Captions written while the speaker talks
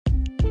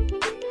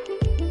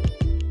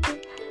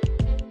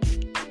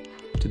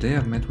Today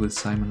I've met with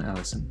Simon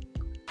Allison.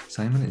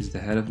 Simon is the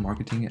head of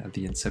marketing at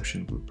the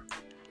Inception Group,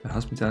 a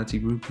hospitality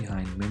group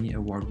behind many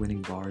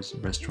award-winning bars,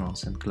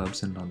 restaurants and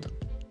clubs in London.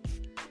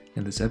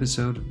 In this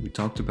episode, we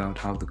talked about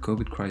how the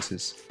COVID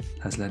crisis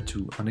has led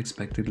to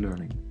unexpected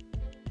learning.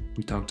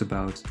 We talked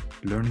about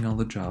learning on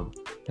the job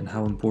and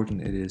how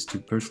important it is to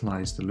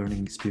personalize the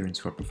learning experience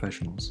for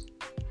professionals.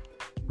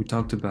 We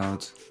talked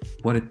about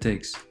what it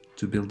takes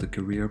to build a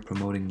career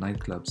promoting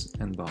nightclubs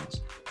and bars.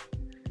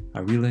 I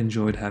really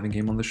enjoyed having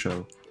him on the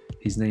show.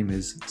 His name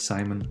is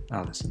Simon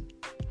Allison.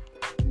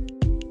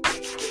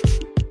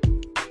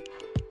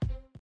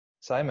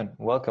 Simon,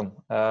 welcome.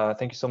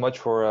 Thank you so much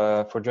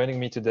for joining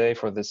me today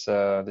for this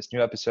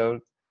new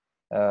episode.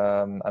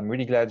 I'm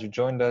really glad you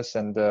joined us.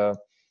 And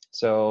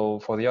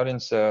so for the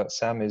audience,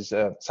 Simon is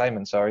the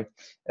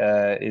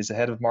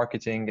head of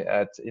marketing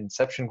at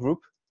Inception Group.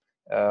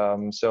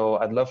 So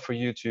I'd love for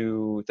you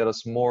to tell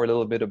us a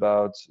little bit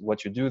about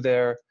what you do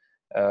there.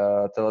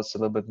 Tell us a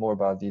little bit more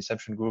about the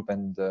Inception Group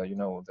and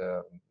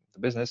the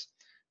business.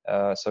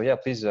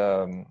 Please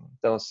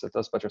tell us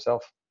about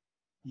yourself.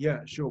 Yeah,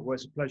 sure. Well,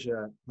 it's a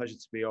pleasure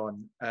to be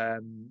on.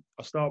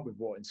 I'll start with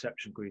what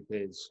Inception Group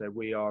is. So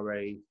we are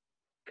a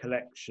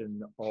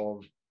collection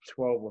of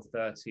 12 or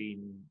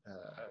 13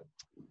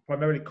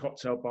 primarily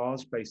cocktail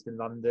bars based in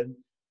London,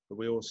 but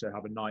we also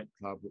have a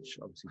nightclub, which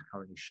obviously is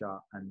currently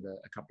shut, and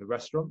a couple of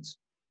restaurants.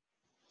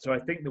 So I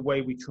think the way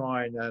we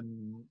try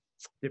and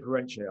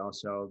differentiate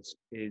ourselves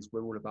is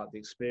we're all about the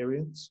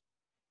experience.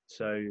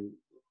 So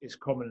it's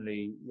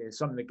commonly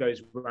something that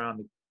goes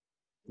around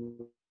the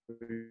group,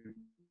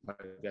 I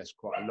guess,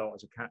 quite a lot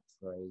as a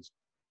catchphrase,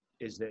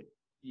 is that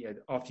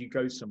after you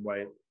go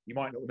somewhere, you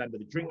might not remember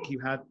the drink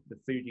you had, the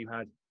food you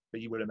had, but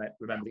you will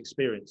remember the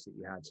experience that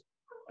you had.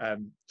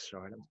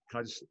 Sorry, can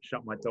I just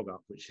shut my dog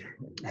up? Which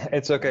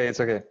It's okay.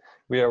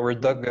 We're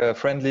dog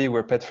friendly,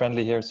 we're pet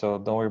friendly here, so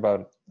don't worry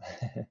about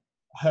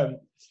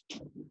it.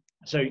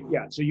 So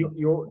you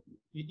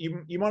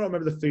might not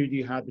remember the food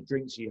you had, the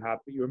drinks you had,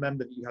 but you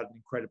remember that you had an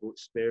incredible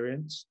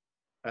experience.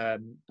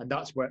 And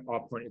that's where our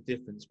point of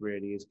difference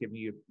really is, giving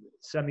you a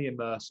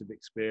semi-immersive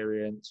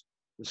experience.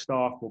 The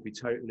staff will be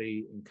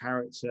totally in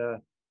character.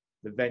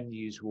 The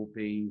venues will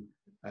be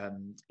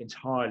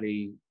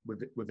entirely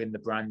within the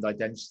brand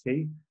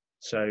identity.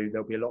 So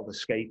there'll be a lot of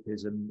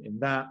escapism in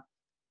that.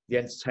 The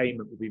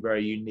entertainment will be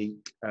very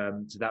unique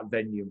to that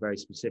venue and very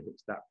specific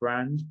to that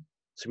brand.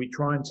 So we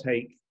try and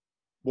take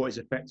what is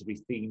effectively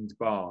themed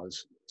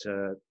bars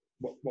to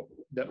what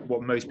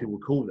most people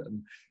call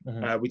them.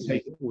 We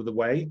take it all the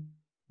way.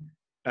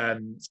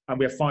 And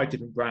we have 5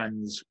 different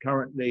brands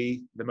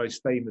currently. The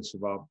most famous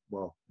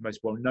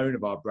most well-known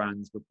of our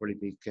brands would probably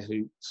be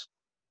Cahoots,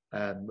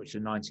 which is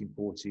a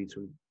 1940s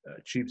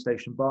tube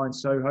station bar in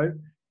Soho.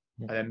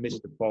 And then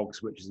Mr.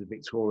 Fogg's, which is a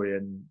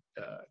Victorian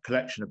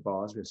collection of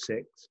bars with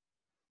 6,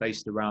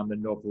 based around the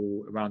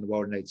novel Around the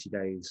World in 80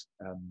 Days.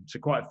 So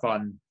quite a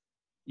fun,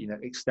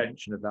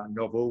 extension of that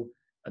novel.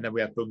 And then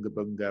we have Bunga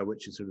Bunga,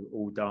 which is sort of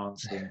all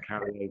dancing,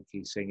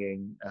 karaoke,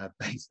 singing,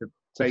 based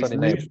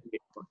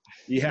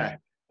yeah.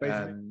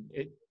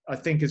 I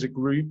think as a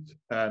group,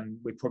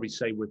 we'd probably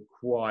say we're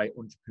quite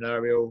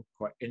entrepreneurial,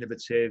 quite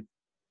innovative.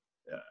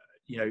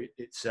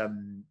 It's a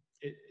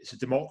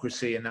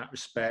democracy in that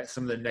respect.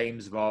 Some of the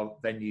names of our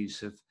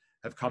venues have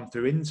come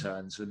through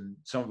interns, and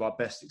some of our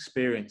best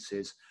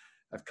experiences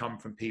have come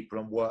from people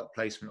on work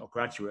placement or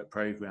graduate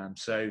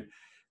programs. So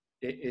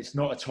it's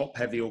not a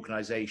top-heavy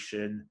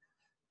organisation.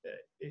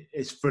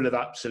 It's full of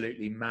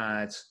absolutely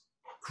mad,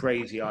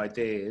 crazy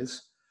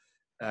ideas,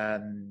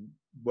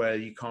 where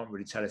you can't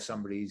really tell if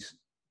somebody's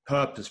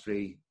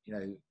purposefully,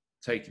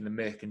 taking the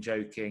mick and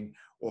joking,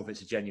 or if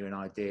it's a genuine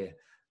idea.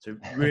 So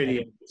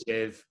really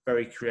innovative,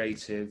 very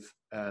creative.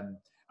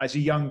 As a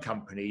young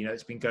company,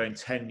 it's been going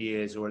 10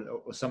 years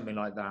or something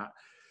like that.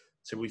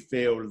 So we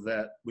feel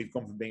that we've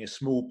gone from being a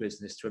small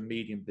business to a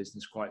medium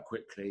business quite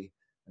quickly.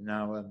 And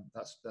now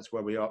that's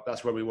where we are.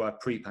 That's where we were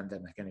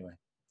pre-pandemic anyway.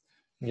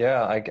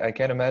 Yeah, I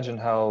can't imagine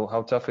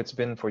how tough it's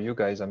been for you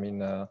guys. I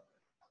can't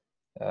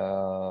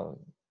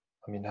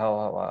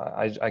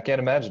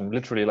imagine,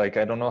 literally. Like,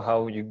 I don't know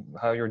how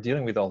you're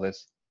dealing with all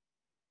this.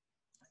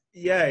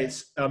 Yeah,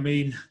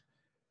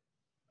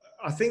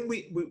 I think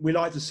we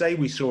like to say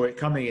we saw it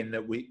coming, in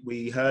that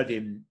we heard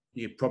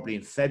probably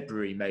in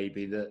February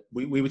maybe that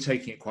we were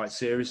taking it quite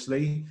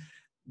seriously.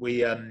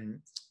 A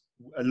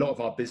lot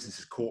of our business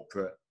is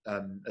corporate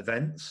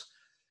events,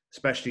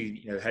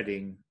 especially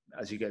heading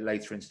as you get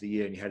later into the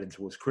year and you're heading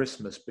towards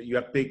Christmas. But you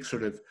have big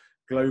sort of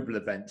global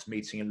events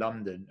meeting in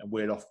London, and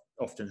we'll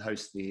often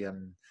host the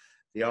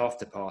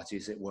after party,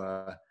 as it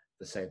were.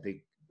 Let's say a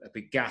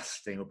big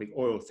gas thing or big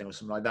oil thing or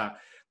something like that.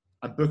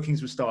 And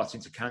bookings were starting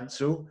to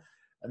cancel,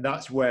 and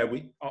that's where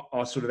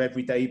our sort of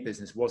everyday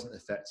business wasn't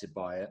affected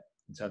by it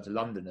in terms of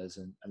Londoners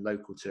and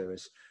local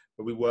tourists,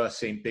 but we were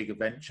seeing big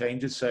event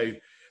changes. So,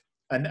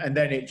 and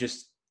then it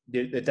just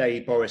the day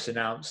Boris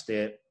announced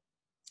it,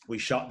 we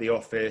shut the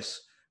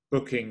office.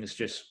 Bookings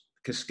just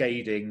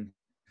cascading.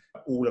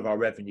 All of our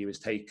revenue is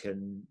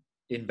taken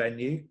in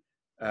venue.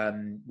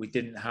 We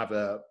didn't have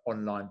a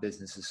online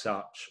business as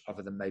such,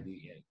 other than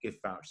maybe gift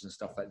vouchers and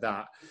stuff like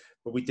that.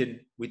 But we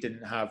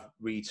didn't have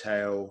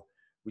retail.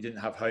 We didn't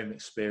have home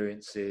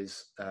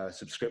experiences,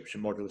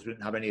 subscription models. We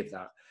didn't have any of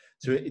that.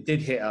 So it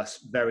did hit us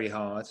very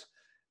hard.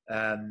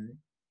 And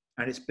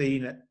it's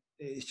been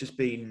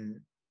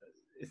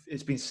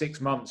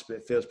 6 months, but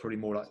it feels probably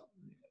more like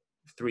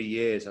 3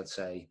 years, I'd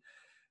say.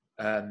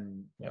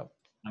 And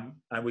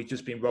we've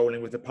just been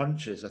rolling with the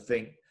punches. I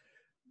think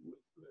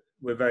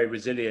we're very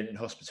resilient in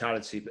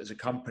hospitality, but as a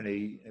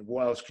company,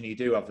 what else can you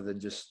do other than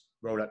just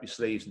roll up your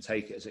sleeves and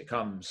take it as it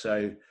comes?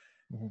 So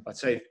I'd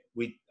say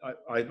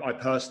I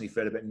personally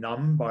feel a bit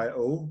numb by it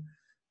all,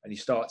 and you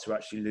start to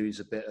actually lose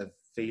a bit of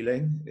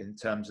feeling in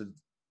terms of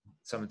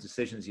some of the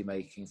decisions you're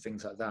making,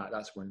 things like that.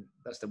 That's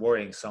the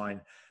worrying sign.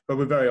 But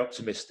we're very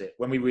optimistic.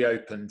 When we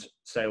reopened,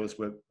 sales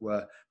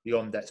were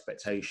beyond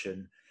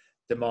expectation.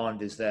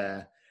 Demand is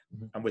there,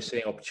 and we're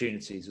seeing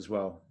opportunities as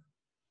well.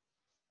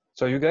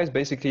 So you guys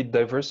basically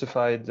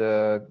diversified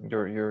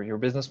your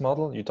business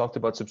model. You talked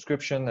about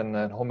subscription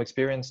and home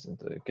experience.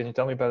 Can you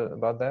tell me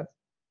about that?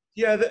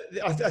 Yeah,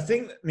 I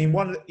think,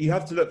 you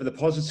have to look for the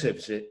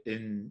positives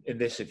in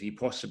this if you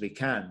possibly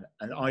can.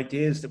 And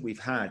ideas that we've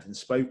had and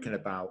spoken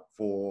about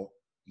for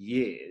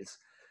years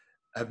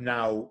have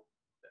now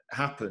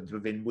happened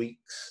within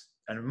weeks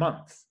and a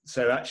month.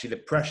 So actually the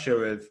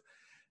pressure of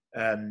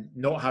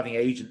not having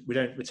we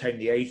don't retain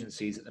the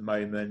agencies at the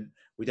moment.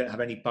 We don't have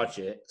any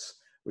budgets.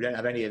 We don't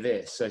have any of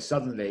this. So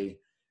suddenly,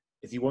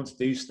 if you want to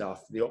do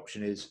stuff, the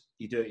option is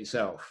you do it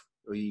yourself,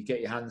 or you get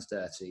your hands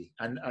dirty.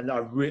 And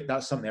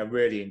that's something I'm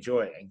really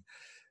enjoying.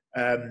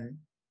 But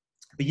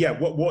yeah,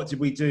 what did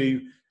we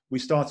do? We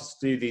started to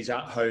do these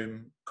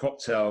at-home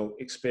cocktail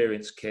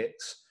experience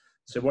kits.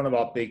 So one of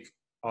our big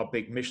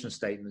mission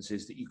statements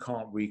is that you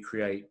can't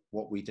recreate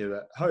what we do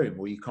at home,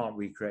 or you can't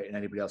recreate in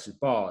anybody else's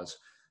bars.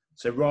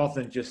 So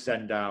rather than just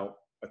send out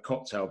a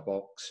cocktail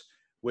box,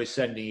 we're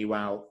sending you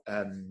out,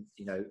 a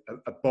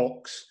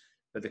box,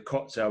 but the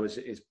cocktail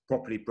is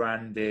properly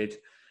branded.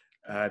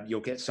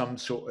 You'll get some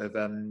sort of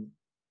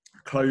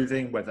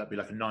clothing, whether that be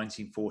like a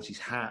 1940s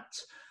hat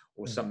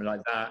or something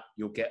like that.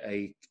 You'll get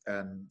a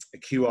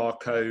QR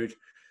code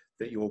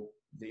that you'll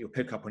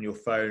pick up on your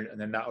phone, and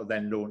then that will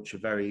then launch a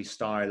very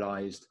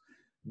stylized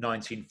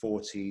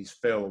 1940s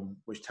film,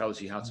 which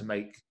tells you how to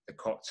make a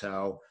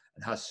cocktail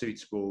and has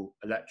suitable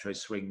electro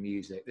swing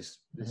music. This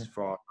is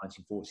for our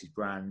 1940s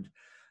brand.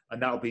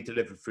 And that will be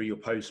delivered through your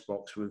post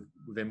box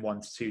within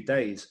 1 to 2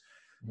 days.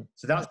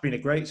 So that's been a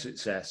great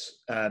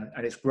success, and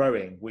it's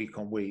growing week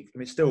on week. I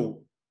mean,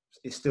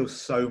 it's still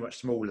so much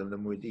smaller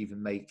than we'd even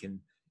make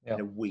in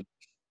a week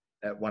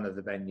at one of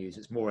the venues.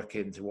 It's more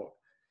akin to what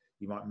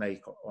you might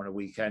make on a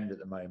weekend at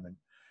the moment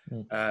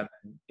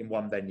in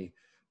one venue.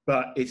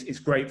 But it's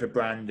great for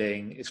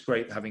branding. It's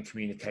great for having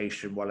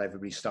communication while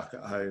everybody's stuck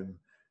at home.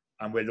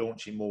 And we're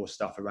launching more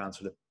stuff around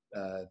sort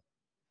of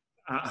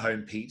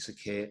at-home pizza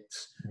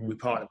kits. We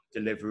partnered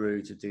with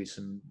Deliveroo to do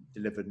some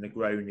delivered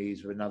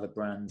Negronis with another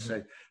brand.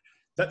 So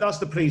that's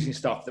the pleasing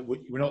stuff, that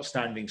we're not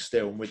standing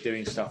still, and we're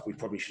doing stuff we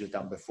probably should have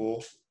done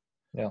before.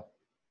 Yeah.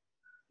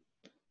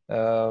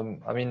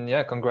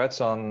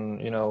 Congrats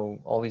on,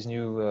 all these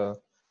new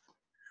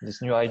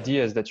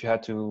ideas that you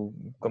had to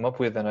come up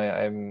with. And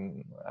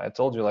I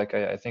told you,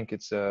 I think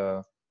it's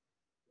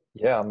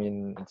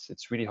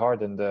it's really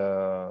hard. And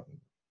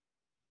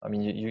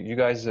you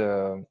guys,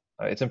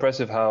 it's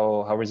impressive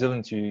how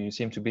resilient you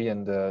seem to be,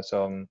 and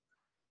I'm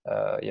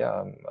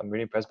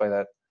really impressed by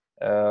that.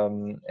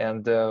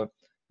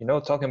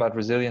 Talking about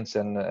resilience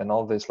and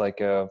all this, I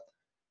can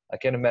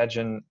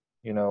imagine,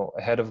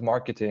 a head of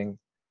marketing,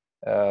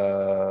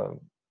 in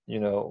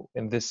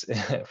this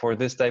for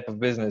this type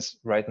of business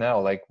right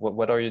now.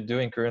 What are you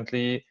doing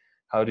currently?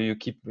 How do you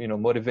keep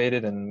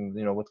motivated, and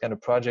what kind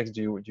of projects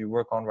do you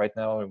work on right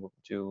now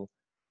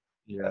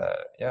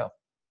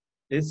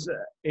if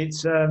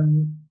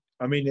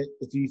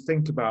you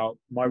think about,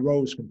 my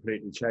role's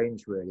completely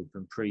changed really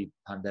from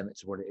pre-pandemic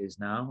to what it is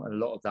now. And a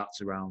lot of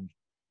that's around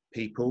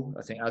people.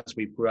 I think as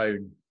we've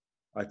grown,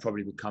 I've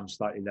probably become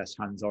slightly less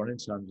hands-on in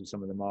terms of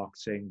some of the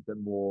marketing, but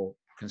more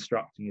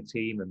constructing a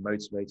team and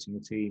motivating a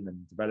team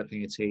and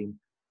developing a team.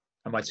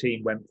 And my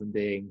team went from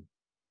being,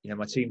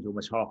 my team's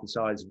almost half the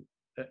size of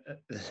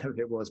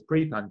it was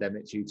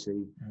pre-pandemic due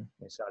to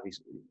sadly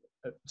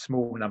a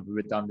small number of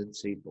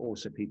redundancy, but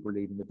also people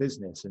leaving the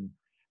business. And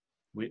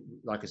we,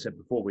 like I said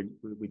before, we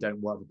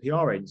don't work with a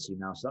PR agency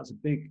now, so that's a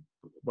big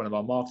one of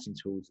our marketing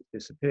tools that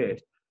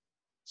disappeared.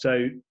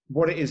 So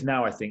what it is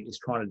now, I think, is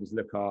trying to just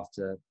look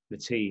after the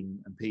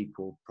team and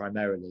people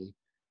primarily,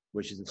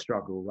 which is a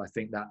struggle. I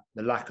think that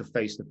the lack of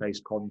face-to-face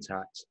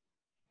contact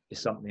is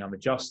something I'm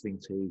adjusting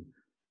to,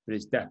 but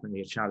it's definitely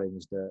a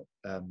challenge that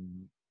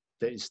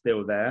that is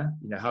still there.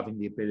 Having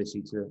the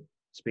ability to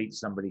speak to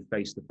somebody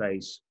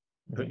face-to-face,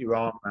 put your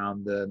arm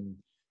around them,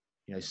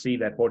 see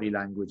their body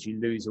language, you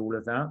lose all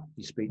of that.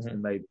 You speak to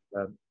them maybe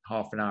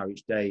half an hour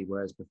each day,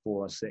 whereas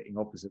before I was sitting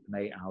opposite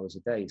them 8 hours a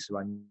day. So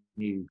I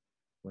knew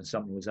when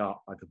something was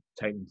up, I could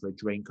take them for a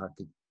drink.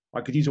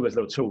 I could use all those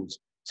little tools.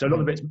 So a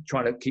lot of it's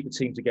trying to keep the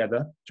team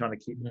together, trying to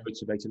keep them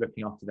motivated,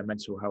 looking after their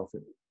mental health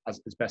as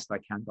best I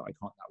can, but I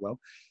can't that well.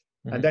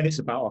 And then it's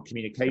about our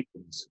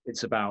communications.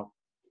 It's about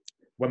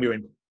when we're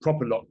in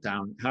proper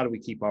lockdown, how do we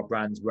keep our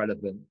brands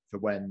relevant for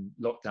when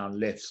lockdown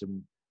lifts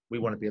and we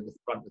want to be at the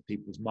front of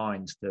people's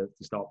minds to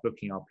start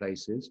booking our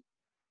places.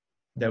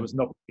 There was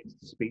an opportunity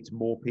to speak to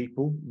more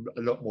people.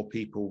 A lot more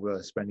people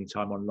were spending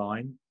time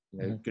online. You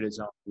know, good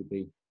example would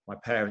be my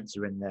parents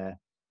are in their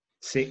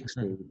 60s.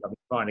 I've been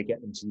trying to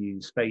get them to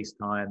use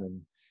FaceTime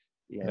and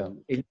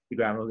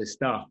Instagram and all this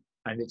stuff.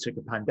 And it took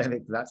a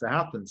pandemic for that to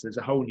happen. So there's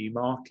a whole new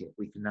market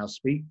we can now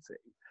speak to.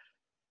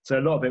 So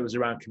a lot of it was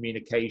around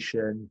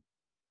communication,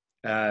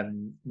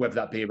 whether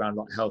that be around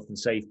like health and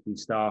safety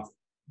stuff,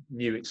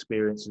 new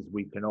experiences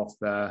we can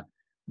offer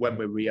when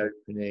we're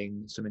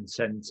reopening, some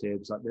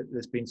incentives. Like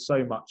there's been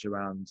so much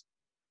around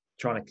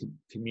trying to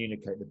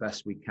communicate the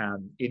best we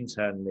can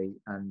internally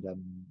and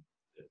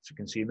to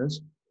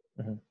consumers.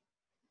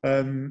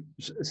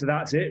 So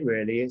that's it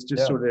really. It's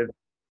just sort of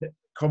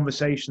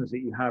conversations that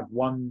you have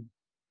one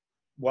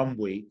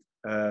week,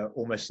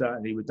 almost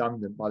certainly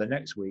redundant by the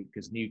next week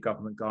because new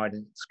government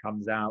guidance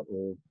comes out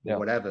or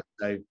whatever.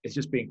 So it's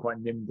just being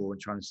quite nimble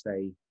and trying to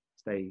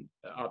stay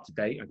up to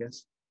date, I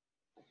guess.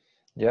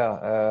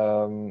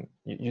 Yeah,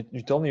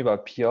 you told me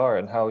about PR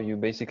and how you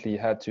basically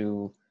had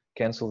to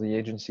cancel the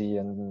agency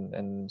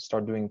and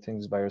start doing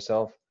things by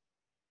yourself.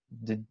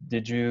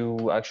 Did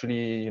you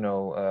actually,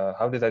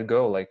 how did that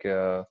go? Like,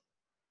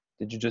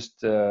 did you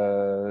just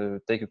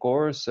take a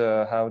course?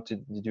 How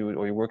did you,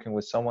 or you working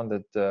with someone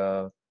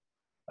that,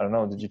 I don't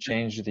know, did you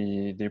change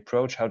the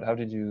approach? How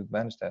did you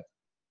manage that?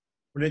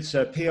 Well, it's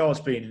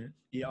PR's been,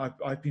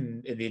 I've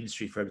been in the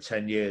industry for over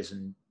 10 years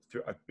and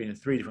I've been in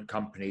 3 different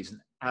companies. And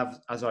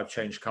as I've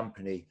changed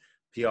company,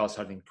 PR's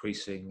had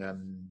increasing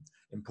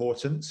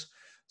importance.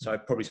 So I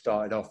probably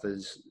started off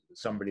as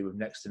somebody with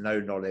next to no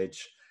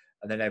knowledge.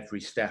 And then every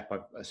step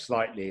I've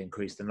slightly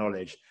increased the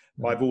knowledge.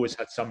 But I've always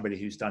had somebody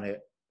who's done it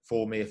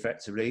for me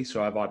effectively.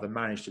 So I've either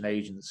managed an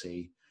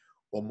agency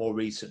or more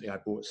recently I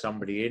brought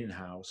somebody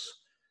in-house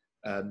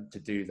to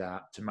do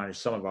that, to manage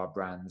some of our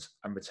brands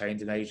and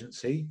retained an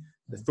agency.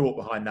 The thought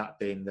behind that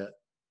being that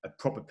a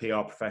proper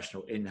PR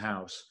professional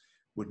in-house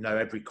would know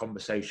every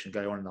conversation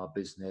going on in our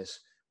business,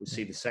 would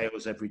see the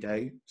sales every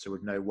day, so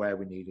would know where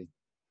we needed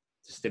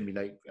to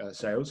stimulate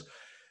sales.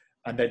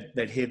 And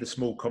they'd hear the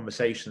small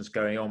conversations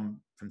going on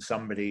from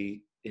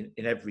somebody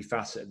in every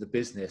facet of the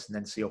business and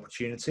then see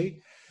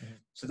opportunity.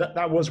 So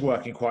that was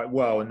working quite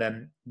well. And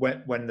then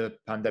when the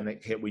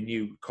pandemic hit, we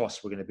knew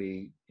costs were going to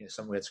be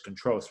something we had to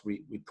control. So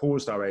we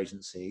paused our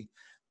agency,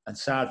 and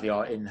sadly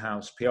our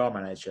in-house PR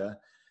manager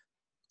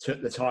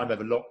took the time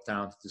over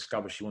lockdown to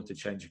discover she wanted to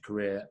change her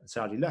career and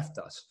sadly left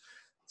us.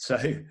 So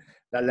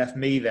that left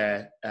me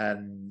there,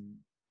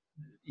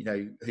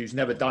 who's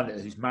never done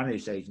it, who's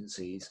managed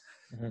agencies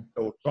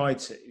or tried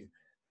to.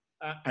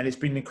 And it's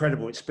been an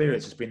incredible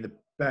experience. It's been the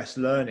best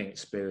learning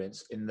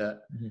experience in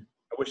that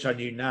I wish I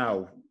knew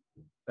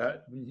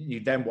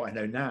then what I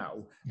know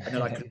now. And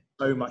then I could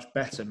so much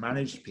better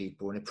manage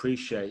people and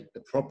appreciate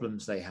the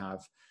problems they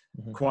have,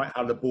 quite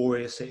how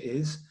laborious it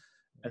is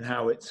and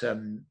how it's a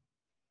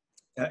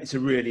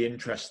really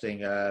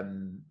interesting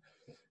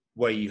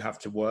way you have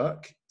to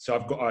work. So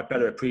I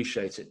better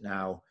appreciate it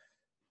now.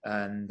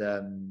 And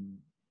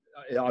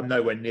I'm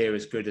nowhere near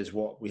as good as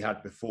what we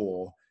had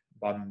before.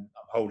 But I'm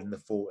holding the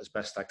fort as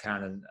best I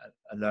can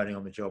and learning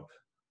on the job.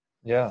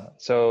 Yeah.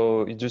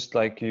 So you just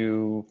how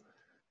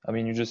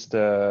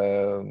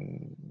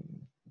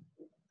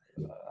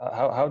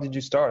did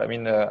you start? I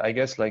mean, I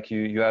guess like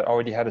you had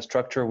already had a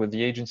structure with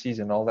the agencies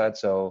and all that.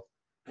 So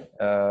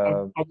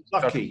I was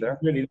lucky,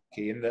 really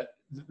lucky, in that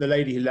the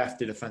lady who left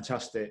did a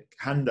fantastic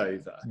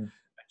handover,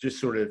 just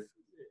sort of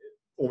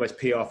almost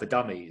PR for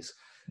dummies.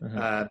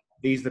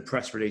 These are the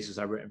press releases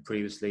I've written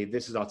previously.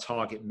 This is our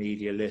target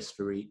media list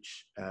for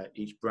each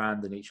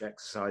brand and each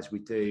exercise we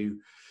do.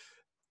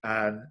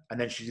 And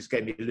then she just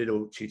gave me a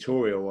little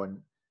tutorial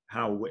on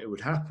how it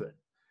would happen.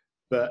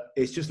 But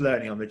it's just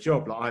learning on the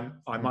job. Like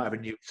I might have a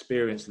new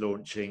experience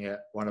launching at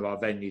one of our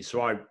venues. So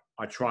I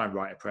try and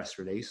write a press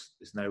release.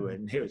 It's nowhere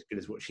near as good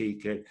as what she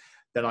could.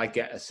 Then I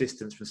get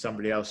assistance from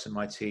somebody else in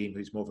my team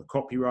who's more of a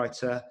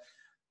copywriter.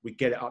 We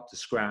get it up to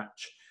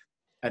scratch.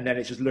 And then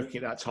it's just looking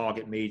at that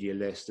target media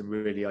list and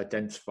really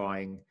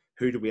identifying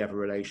who do we have a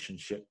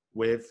relationship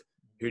with,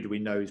 who do we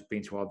know has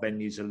been to our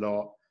venues a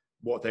lot,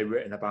 what have they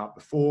written about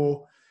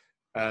before,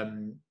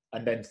 and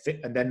then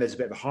there's a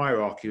bit of a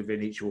hierarchy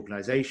within each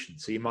organisation.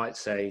 So you might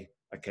say,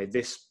 okay,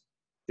 this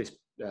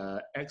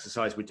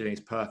exercise we're doing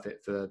is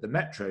perfect for the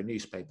Metro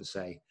newspaper,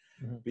 say,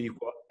 but you've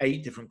got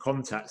 8 different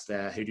contacts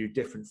there who do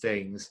different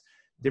things,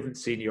 different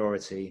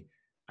seniority,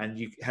 and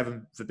you,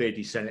 heaven forbid,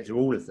 you send it to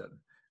all of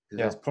them.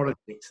 There's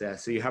politics there,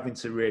 so you're having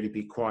to really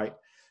be quite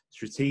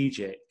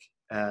strategic,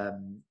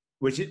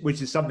 which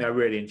is something I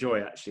really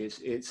enjoy. Actually,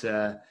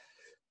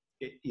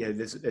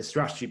 there's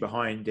strategy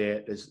behind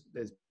it. There's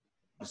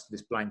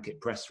this blanket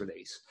press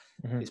release.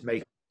 It's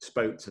making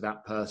spoke to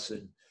that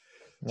person.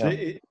 So Yeah.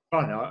 it's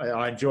fun.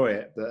 I enjoy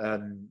it,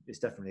 but it's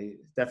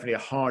definitely a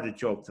harder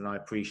job than I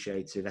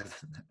appreciated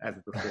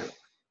ever before.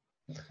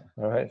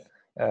 All right.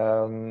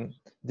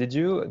 Did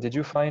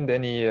you find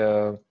any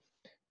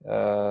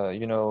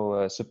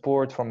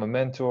support from a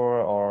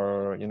mentor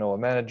or a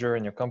manager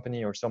in your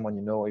company or someone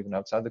even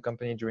outside the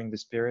company during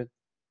this period?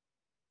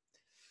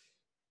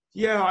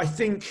 Yeah, I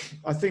think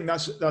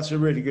that's a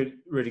really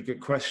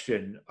good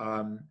question.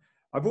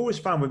 I've always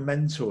found with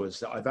mentors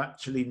that I've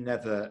actually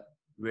never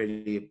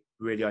really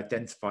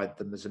identified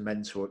them as a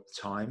mentor at the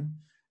time.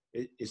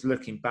 It's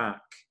looking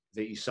back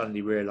that you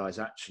suddenly realize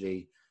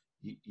actually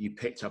you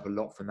picked up a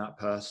lot from that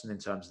person in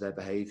terms of their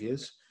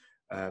behaviors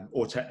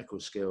or technical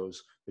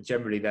skills, but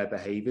generally their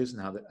behaviors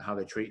and how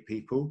they treat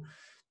people.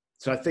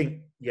 So I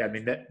think, yeah, I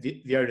mean,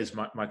 the owners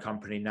of my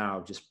company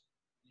now, just,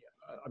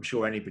 I'm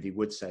sure anybody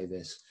would say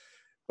this,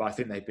 but I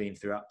think they've been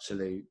through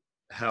absolute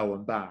hell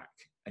and back,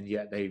 and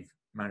yet they've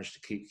managed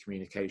to keep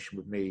communication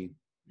with me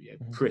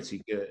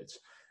pretty good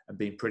and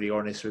being pretty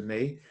honest with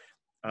me.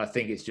 And I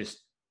think it's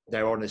just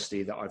their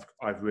honesty that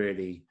I've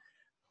really,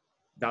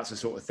 that's the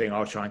sort of thing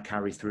I'll try and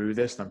carry through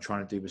this. And I'm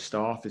trying to do with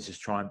staff is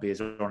just try and be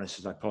as honest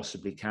as I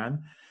possibly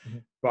can.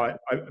 But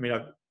I mean,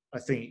 I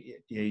think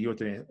you're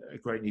doing a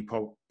great new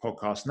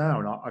podcast now,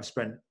 and I've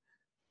spent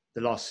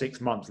the last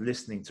 6 months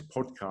listening to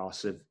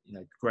podcasts of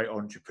great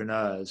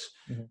entrepreneurs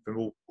from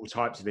all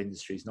types of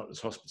industries, not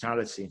just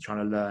hospitality, and trying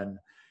to learn.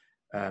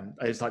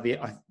 It's like the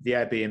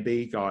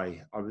Airbnb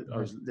guy. I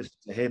was listening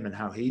to him and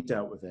how he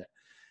dealt with it,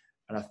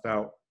 and I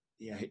felt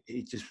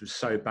he just was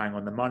so bang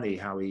on the money.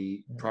 How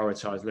he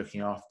prioritized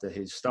looking after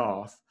his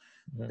staff,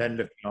 then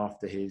looking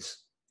after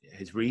his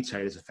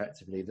retailers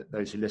effectively, that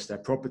those who list their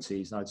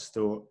properties. And I just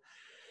thought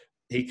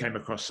he came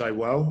across so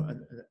well,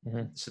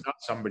 and so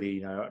that's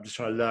somebody I'm just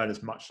trying to learn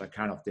as much as I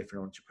can off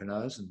different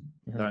entrepreneurs and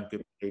learn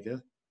good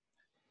behavior.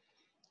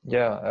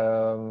 Yeah,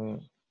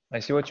 I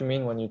see what you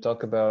mean when you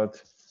talk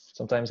about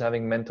sometimes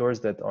having mentors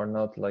that are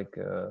not like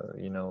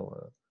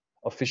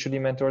officially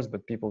mentors,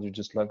 but people you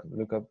just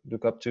look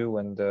up to,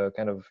 and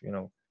kind of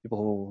people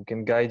who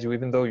can guide you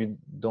even though you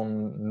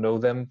don't know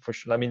them for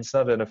sure. I mean, it's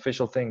not an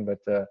official thing, but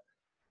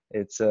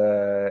it's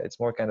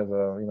more kind of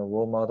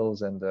role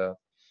models, and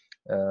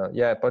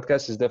yeah,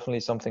 podcast is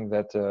definitely something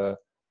that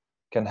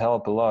can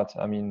help a lot.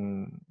 I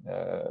mean,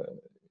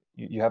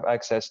 you have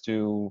access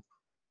to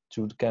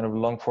kind of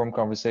long form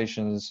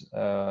conversations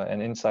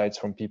and insights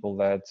from people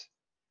that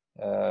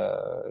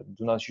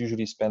do not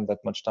usually spend that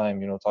much time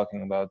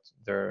talking about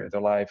their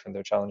life and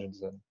their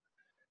challenges.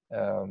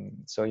 And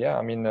so yeah,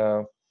 I mean,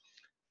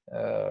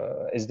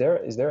 is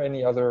there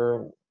any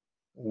other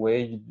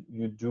way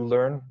you do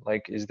learn?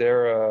 Like, is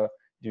there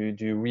do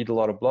you read a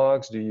lot of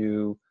blogs? Do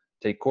you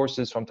take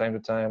courses from time to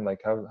time?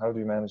 Like, how do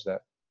you manage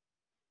that?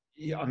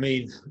 Yeah, I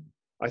mean,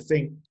 I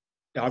think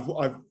I've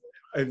over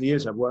the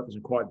years I've worked with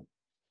some quite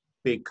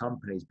big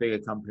companies, bigger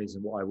companies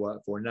than what I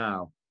work for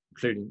now,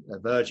 including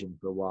Virgin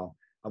for a while.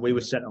 And we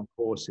were sent on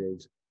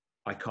courses.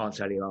 I can't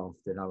tell you how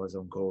often I was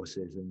on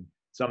courses, and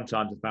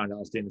sometimes I found out I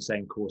was doing the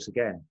same course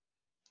again.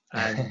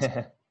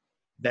 And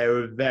there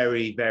were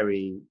very,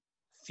 very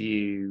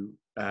few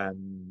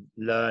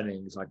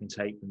learnings I can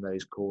take from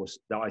those courses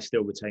that I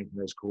still retain from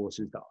those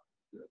courses. That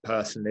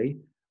personally,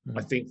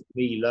 I think for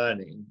me,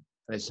 learning,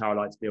 and this is how I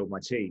like to deal with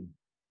my team,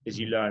 is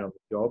you learn on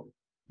the job.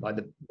 Like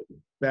the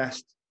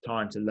best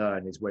time to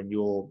learn is when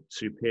your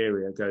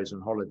superior goes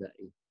on holiday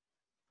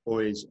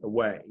or is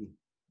away,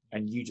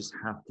 and you just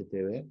have to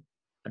do it.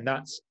 And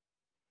that's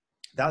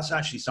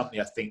actually something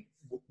I think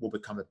will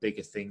become a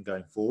bigger thing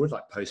going forward,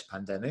 like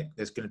post-pandemic.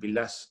 There's going to be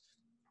less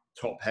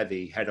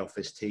top-heavy head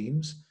office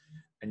teams,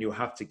 and you'll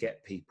have to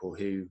get people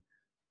who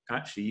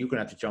actually you're going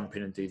to have to jump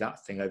in and do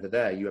that thing over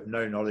there. You have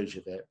no knowledge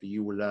of it, but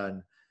you will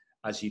learn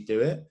as you do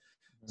it.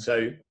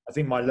 So I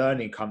think my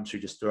learning comes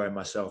through just throwing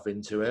myself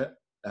into it.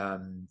 I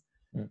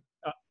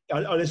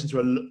listen to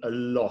a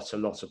lot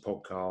of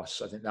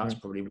podcasts. I think that's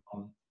probably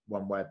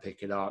one way of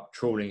picking up,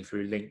 trawling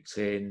through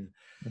LinkedIn,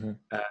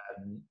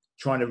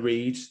 trying to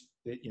read,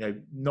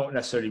 not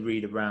necessarily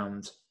read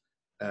around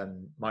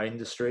my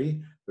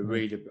industry, but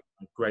read about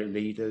great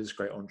leaders,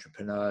 great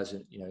entrepreneurs,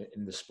 and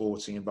in the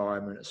sporting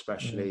environment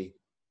especially.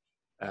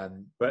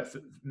 But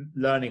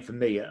learning for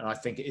me, and I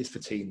think it is for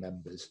team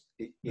members,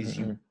 it is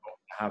you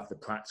have the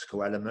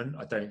practical element.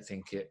 I don't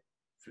think it,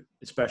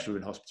 especially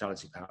in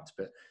hospitality perhaps,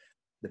 but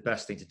the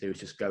best thing to do is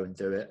just go and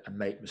do it and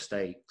make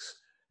mistakes,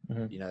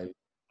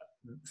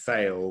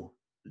 fail,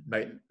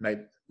 make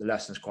the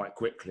lessons quite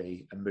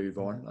quickly and move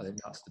on. I think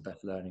that's the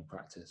best learning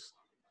practice.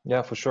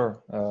 Yeah, for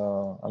sure.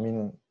 I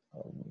mean,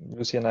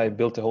 Lucy and I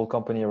built the whole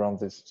company around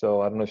this.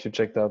 So I don't know if you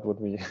checked out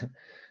what we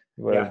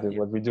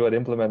what we do at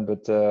Implement,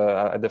 but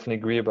I definitely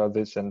agree about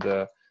this. And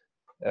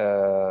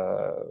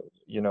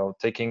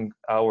taking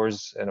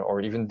hours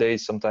or even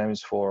days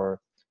sometimes for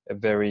a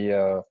very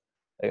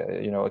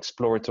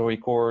exploratory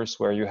course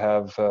where you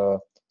have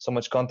so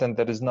much content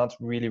that is not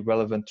really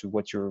relevant to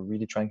what you're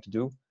really trying to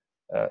do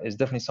is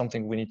definitely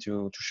something we need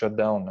to shut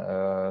down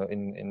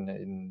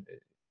in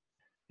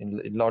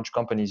large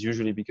companies,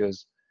 usually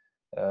because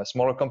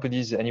Smaller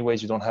companies,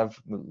 anyways, you don't have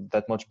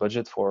that much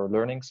budget for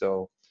learning,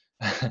 so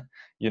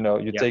you know,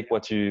 you take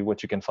what you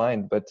can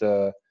find. But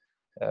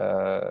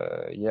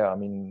yeah, I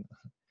mean,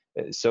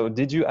 so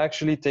did you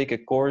actually take a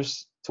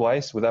course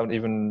twice without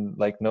even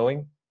like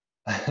knowing?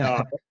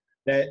 No,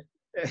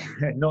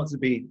 not to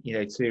be, you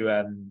know,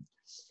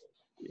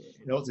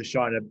 not to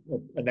shine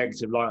a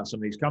negative light on some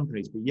of these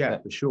companies, but yeah,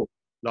 for sure.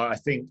 Like, I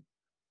think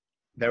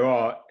there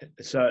are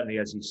certainly,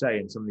 as you say,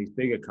 in some of these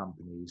bigger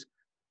companies,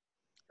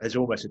 there's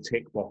almost a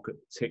tick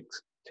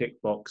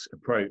box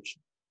approach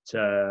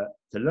to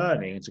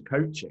learning and to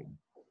coaching.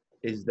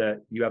 Is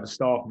that you have a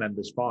staff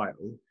member's file,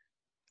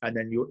 and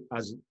then you,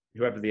 as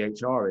whoever the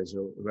HR is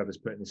or whoever's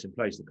putting this in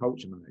place, the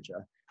culture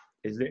manager,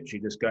 is literally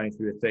just going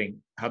through a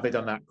thing. Have they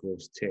done that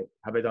course? Tick.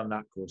 Have they done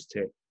that course?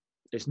 Tick.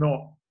 It's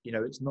not, you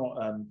know, it's not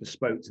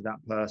bespoke to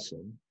that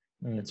person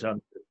in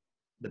terms of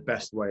the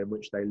best way in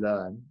which they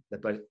learn, the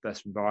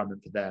best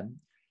environment for them.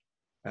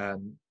 I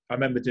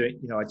remember doing,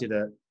 you know,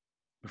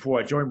 before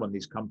I joined one of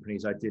these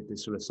companies, I did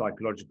this sort of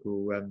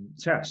psychological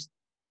test.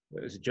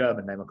 It was a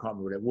German name, I can't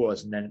remember what it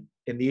was. And then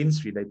in the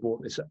interview, they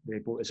brought this up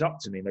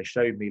to me. And they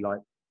showed me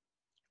like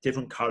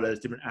different colors,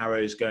 different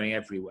arrows going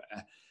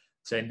everywhere,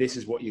 saying this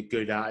is what you're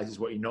good at, this is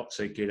what you're not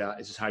so good at,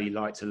 this is how you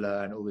like to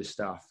learn, all this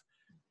stuff.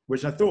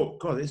 Which I thought,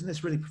 God, isn't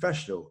this really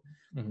professional?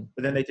 Mm-hmm.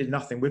 But then they did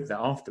nothing with that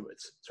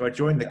afterwards. So I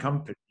joined the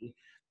company,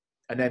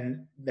 and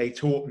then they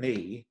taught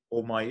me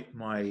all my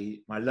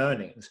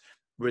learnings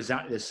were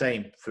exactly the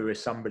same for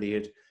somebody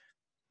had,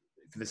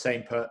 for the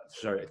same a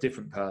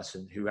different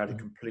person who had a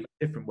completely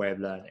different way of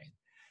learning.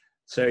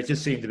 So it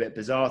just seemed a bit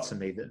bizarre to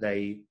me that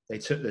they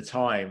took the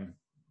time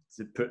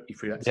to put you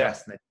through that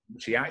test and they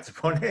actually act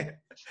upon it.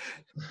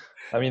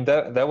 I mean,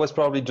 that was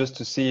probably just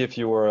to see if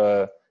you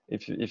were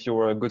if you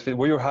were a good fit.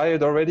 Were you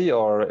hired already,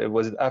 or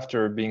was it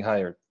after being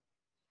hired?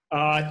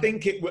 I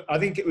think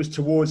it was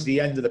towards the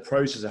end of the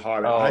process of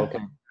hiring. I had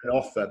an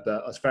offer,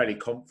 but I was fairly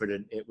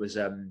confident it was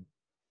going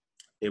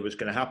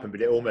to happen.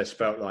 But it almost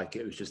felt like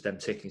it was just them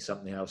ticking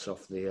something else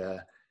off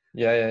the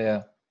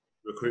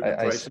recruitment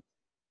process.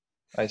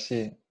 I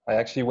see. I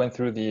actually went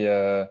through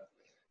the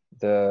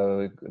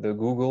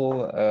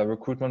Google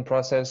recruitment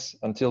process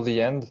until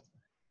the end,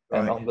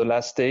 and on the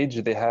last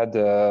stage they had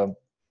a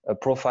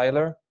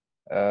profiler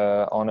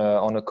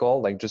on a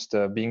call, like just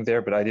being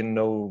there, but I didn't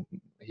know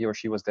he or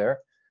she was there.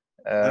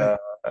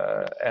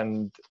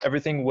 And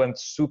everything went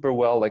super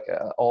well, like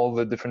all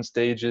the different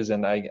stages,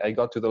 and I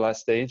got to the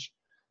last stage,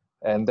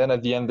 and then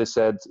at the end they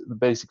said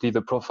basically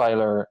the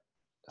profiler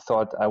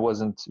thought I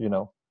wasn't, you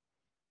know,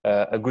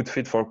 a good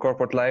fit for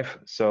corporate life,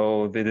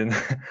 so they didn't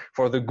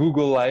for the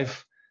Google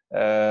life.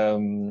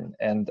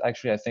 And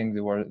actually I think they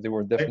were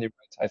definitely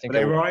right. I think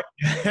they were right.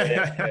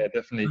 yeah,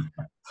 definitely.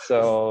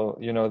 So,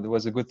 you know, it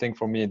was a good thing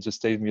for me. It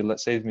just saved me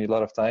a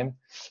lot of time.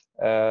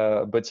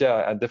 But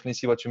yeah, I definitely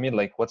see what you mean.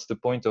 Like, what's the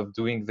point of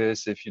doing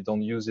this if you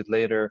don't use it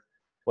later?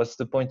 What's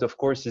the point of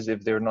courses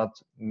if they're not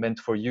meant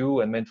for you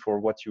and meant for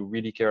what you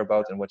really care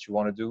about and what you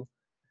want to do?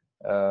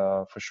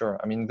 For sure.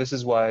 I mean, this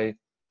is why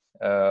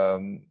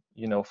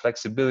you know,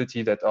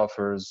 flexibility that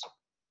offers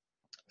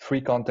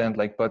free content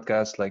like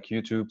podcasts, like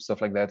YouTube,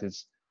 stuff like that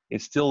is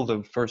still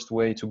the first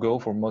way to go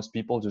for most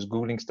people, just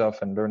Googling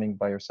stuff and learning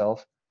by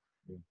yourself.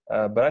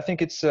 But I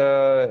think it's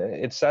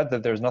sad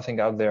that there's nothing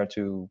out there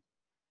to,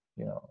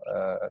 you know,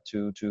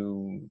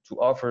 to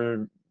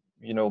offer,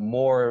 you know,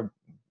 more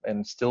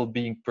and still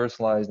being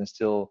personalized and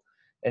still,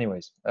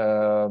 anyways.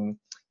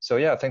 So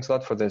yeah, thanks a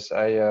lot for this.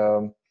 I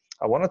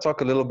want to talk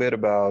a little bit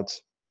about.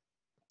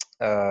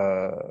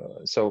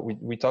 So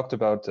we talked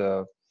about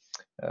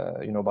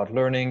you know, about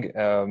learning.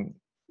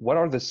 What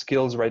are the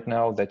skills right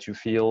now that you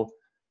feel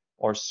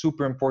are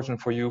super important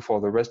for you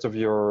for the rest of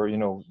your, you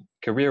know,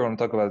 career? When I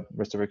talk about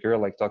rest of your career,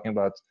 like talking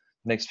about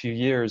next few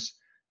years,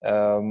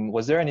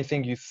 was there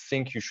anything you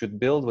think you should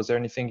build? Was there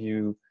anything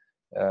you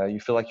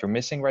feel like you're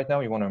missing right now,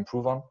 you want to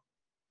improve on?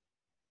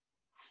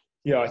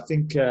 Yeah, I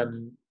think as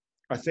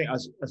I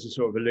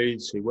sort of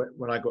alluded to,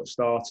 when I got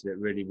started, it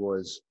really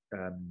was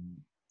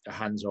a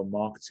hands-on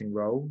marketing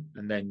role,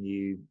 and then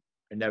you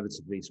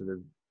inevitably sort of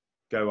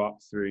go up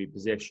through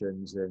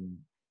positions, and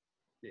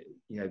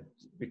you know,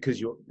 because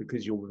you're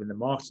within the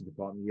marketing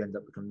department, you end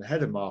up becoming the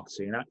head of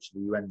marketing, and actually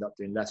you end up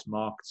doing less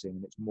marketing,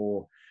 and it's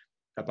more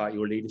about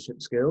your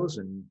leadership skills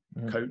and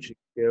coaching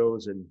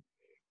skills. And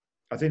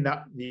I think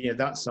that, you know,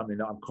 that's something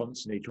that I'm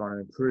constantly trying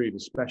to improve,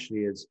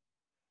 especially as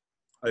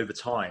over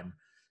time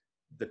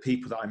the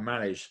people that I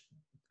manage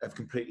have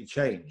completely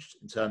changed.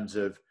 In terms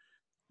of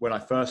when I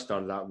first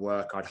started that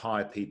work, I'd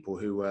hire people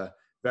who were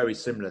very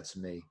similar to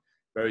me,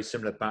 very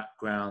similar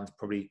background,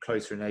 probably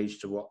closer in age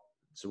to what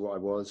I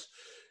was,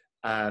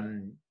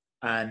 and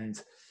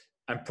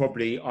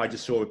probably I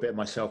just saw a bit of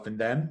myself in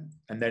them.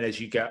 And then as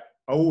you get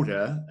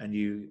older and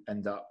you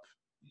end up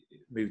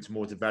moving to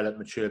more developed,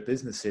 mature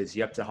businesses,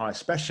 you have to hire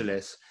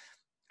specialists,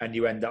 and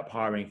you end up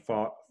hiring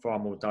far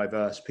more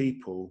diverse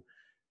people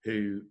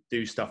who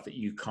do stuff that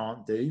you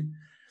can't do.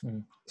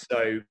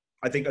 So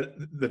I think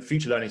the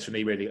future learnings for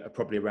me really are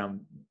probably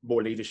around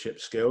more leadership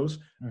skills,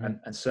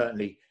 and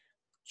certainly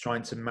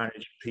trying to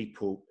manage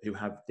people who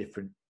have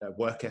different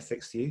work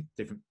ethics to you,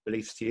 different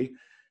beliefs to you.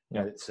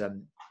 Yeah. It's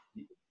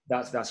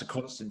that's a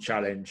constant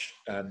challenge,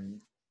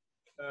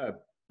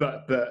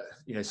 but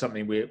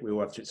something we all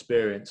have to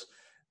experience.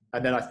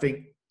 And then I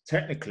think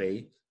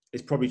technically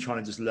it's probably trying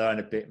to just learn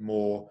a bit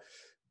more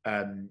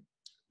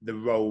the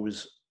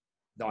roles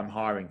that I'm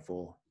hiring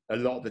for. A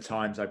lot of the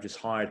times I've just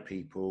hired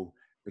people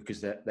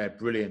because they're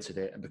brilliant at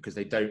it, and because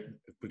I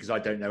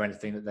don't know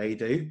anything that they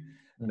do,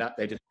 and that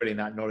they're just filling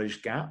that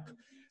knowledge gap.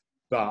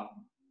 But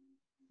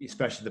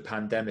especially the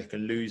pandemic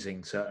and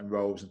losing certain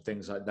roles and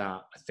things like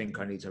that, I think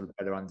I need to have a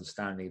better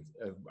understanding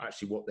of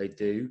actually what they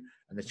do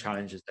and the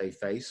challenges they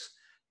face.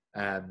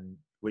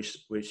 Which,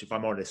 if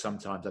I'm honest,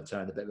 sometimes I've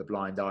turned a bit of a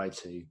blind eye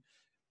to,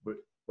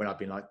 when I've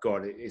been like,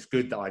 God, it's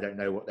good that I don't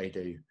know what they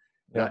do.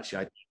 But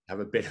actually, I have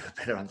a bit of a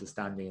better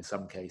understanding in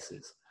some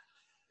cases.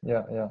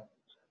 Yeah.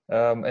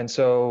 And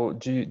so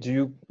do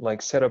you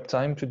like set up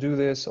time to do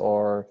this,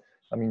 or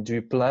I mean, do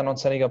you plan on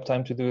setting up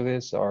time to do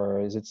this,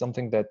 or is it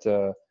something that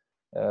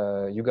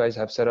you guys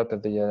have set up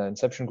at the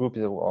Inception Group,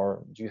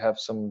 or do you have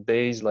some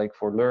days like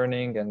for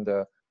learning, and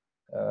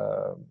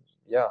how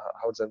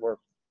does that work?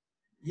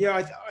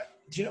 Yeah,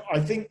 I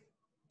think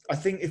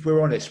if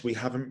we're honest, we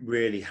haven't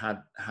really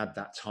had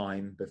that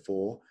time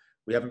before.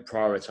 We haven't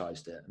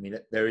prioritized it. I mean,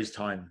 there is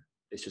time.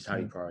 It's just how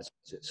you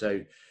prioritize it.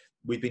 So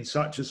we've been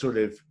such a sort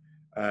of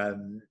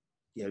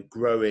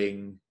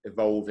growing,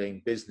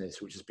 evolving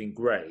business, which has been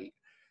great,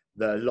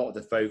 that a lot of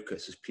the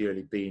focus has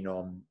purely been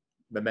on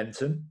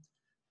momentum,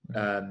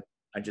 and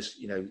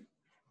just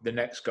the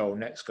next goal.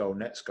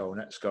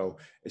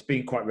 It's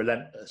been quite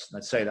relentless, and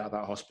I'd say that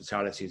about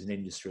hospitality as an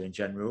industry in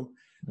general.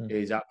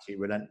 Is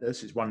absolutely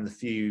relentless. It's one of the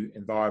few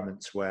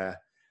environments where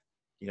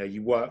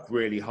you work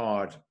really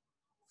hard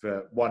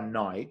for one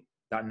night.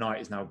 That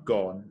night is now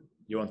gone.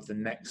 You're on to the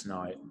next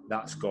night.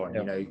 That's gone.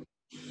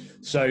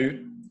 So,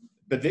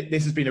 but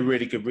this has been a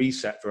really good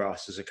reset for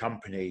us as a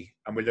company,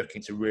 and we're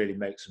looking to really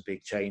make some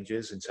big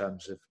changes in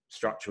terms of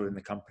structure in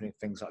the company,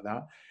 things like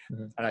that.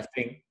 And I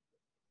think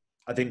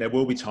there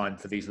will be time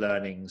for these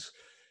learnings.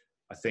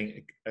 I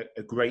think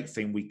a great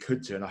thing we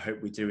could do, and I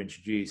hope we do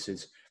introduce,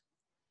 is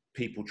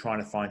people trying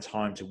to find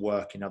time to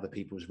work in other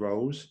people's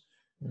roles,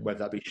 whether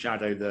that be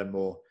shadow them,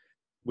 or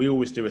we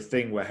always do a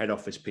thing where head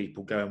office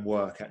people go and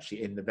work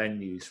actually in the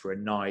venues for a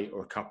night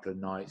or a couple of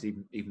nights.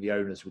 Even the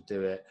owners would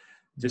do it,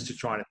 just to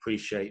try and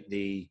appreciate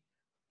the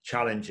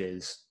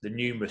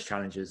numerous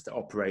challenges that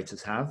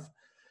operators have.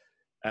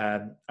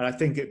 And I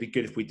think it'd be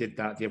good if we did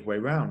that the other way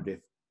around.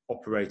 If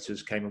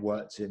operators came and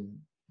worked in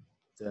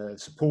the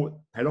support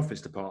head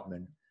office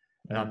department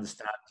and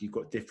understand you've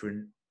got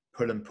different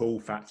pull and pull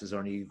factors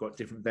on you. You've got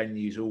different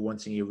venues all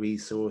wanting your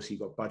resource. You've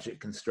got budget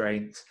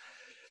constraints.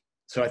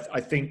 So I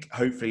think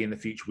hopefully in the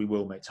future we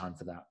will make time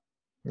for that.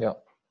 Yeah.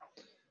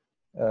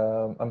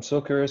 I'm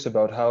so curious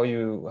about how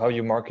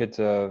you market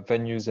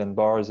venues and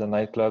bars and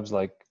nightclubs.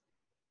 Like,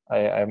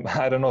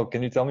 I don't know.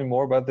 Can you tell me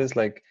more about this?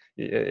 Like,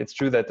 it's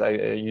true that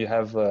you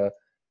have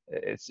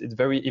it's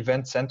very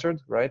event centered,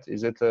 right?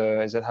 Is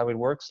that how it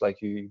works?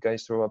 Like you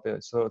guys throw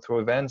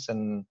events,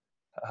 and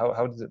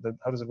how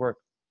does it work?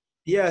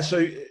 Yeah,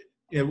 so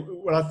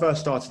when I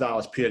first started out, I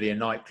was purely in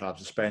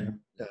nightclubs. I spent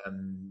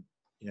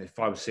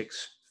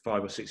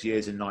 5 or 6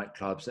 years in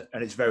nightclubs,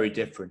 and it's very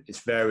different.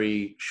 It's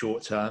very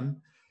short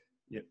term.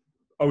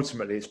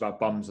 Ultimately, it's about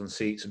bums on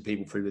seats and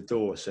people through the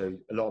door. So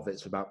a lot of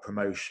it's about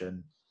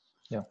promotion.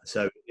 Yeah.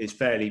 So it's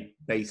fairly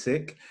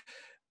basic.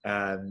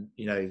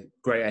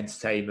 Great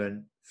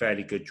entertainment,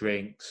 fairly good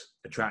drinks,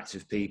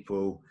 attractive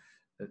people.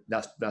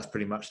 That's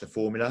pretty much the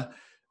formula,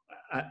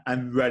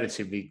 and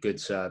relatively good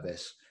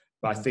service.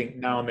 But I think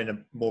now I'm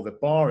in more of a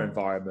bar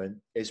environment.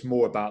 It's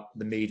more about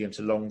the medium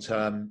to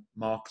long-term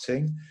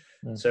marketing.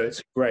 So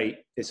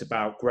it's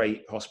about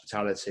great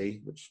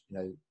hospitality,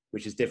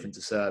 which is different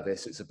to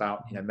service. It's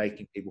about,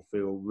 making people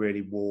feel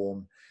really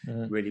warm,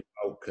 really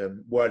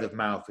welcome. Word of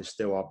mouth is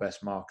still our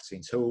best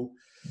marketing tool.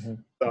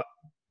 But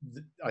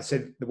I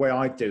said the way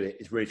I do it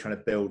is really trying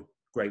to build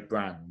great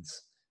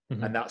brands.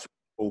 And that's what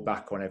we fall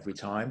back on every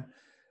time.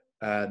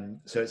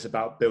 So it's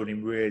about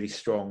building really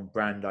strong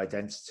brand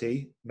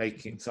identity,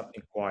 making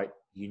something quite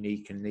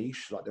unique and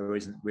niche. Like there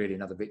isn't really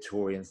another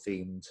Victorian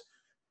themed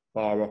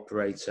bar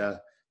operator.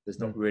 There's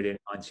not really a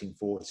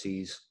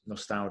 1940s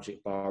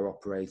nostalgic bar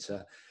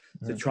operator.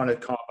 So trying to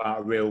carve out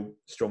a real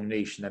strong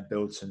niche and then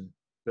build some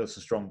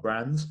strong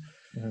brands.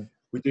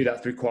 We do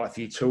that through quite a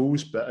few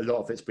tools, but a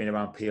lot of it's been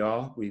around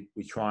PR. We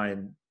try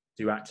and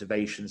do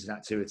activations and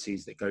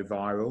activities that go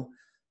viral.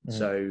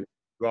 So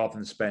rather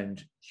than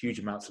spend huge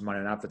amounts of money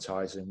on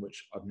advertising,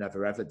 which I've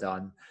never ever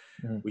done,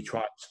 we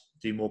try to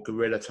do more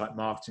guerrilla type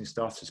marketing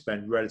stuff, to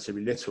spend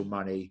relatively little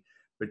money,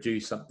 but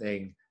do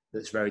something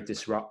that's very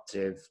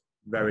disruptive,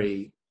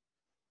 very,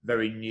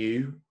 very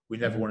new. We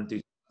never want to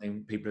do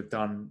something people have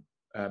done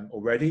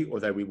already,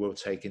 although we will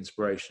take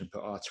inspiration and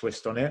put our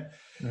twist on it.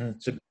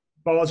 So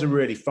bars are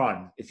really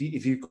fun. If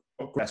you've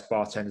got best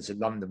bartenders in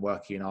London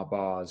working in our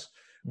bars,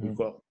 we've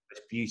got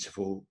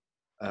beautiful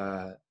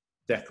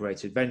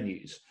decorated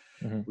venues.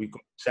 Mm-hmm. We've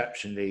got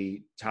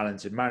exceptionally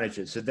talented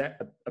managers. So that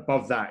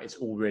above that, it's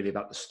all really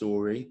about the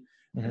story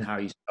and how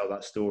you sell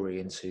that story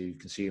into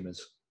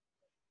consumers.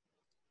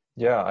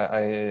 Yeah,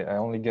 I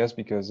only guess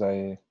because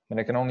I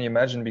can only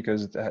imagine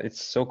because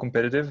it's so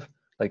competitive.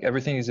 Like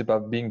everything is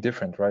about being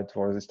different, right?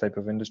 For this type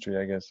of industry,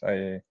 I guess.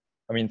 I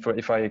mean, for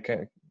if I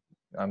can,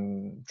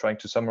 I'm trying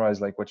to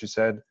summarize like what you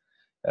said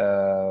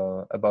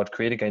about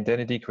creating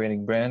identity,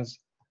 creating brands.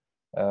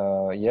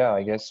 Yeah,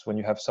 I guess when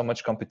you have so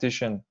much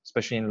competition,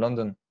 especially in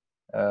London,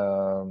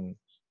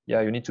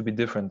 yeah, you need to be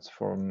different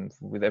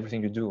with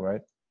everything you do,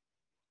 right?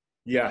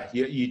 Yeah,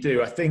 you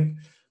do. I think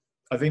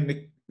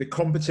the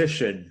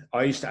competition.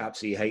 I used to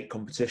absolutely hate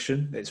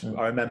competition.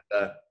 I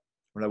remember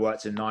when I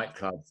worked in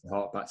nightclubs.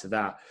 Hark back to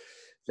that.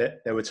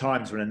 There were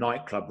times when a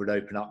nightclub would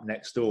open up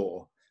next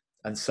door,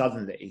 and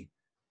suddenly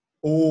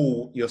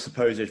all your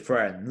supposed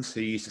friends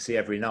who you used to see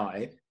every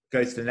night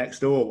go to the next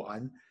door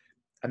one,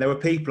 and there were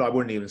people I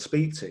wouldn't even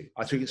speak to.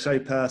 I took it so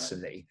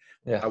personally.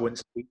 Yeah. I wouldn't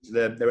speak to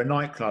them. There are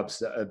nightclubs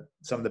that are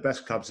some of the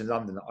best clubs in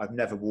London that I've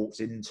never walked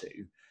into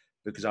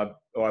because I'd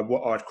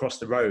cross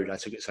the road. I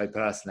took it so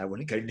personally. I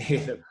wouldn't go near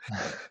them.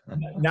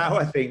 Now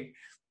I think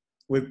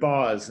with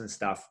bars and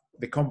stuff,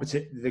 the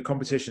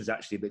competition is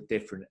actually a bit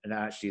different, and it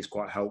actually is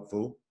quite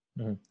helpful.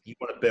 Mm-hmm. You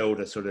want to build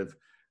a sort of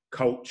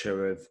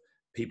culture of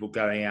people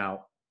going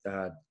out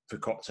for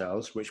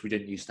cocktails, which we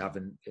didn't used to have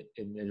in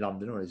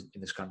London or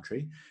in this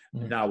country.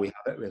 Mm-hmm. Now we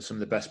have it. We have some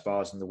of the best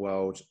bars in the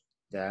world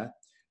there.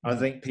 I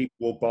think people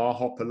will bar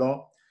hop a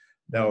lot.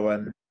 They'll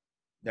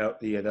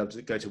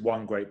go to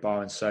one great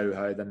bar in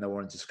Soho, then they'll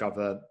want to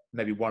discover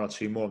maybe one or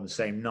two more on the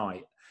same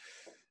night.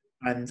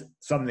 And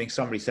something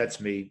somebody said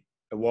to me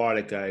a while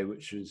ago,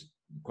 which was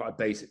quite a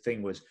basic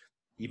thing, was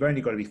you've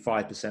only got to be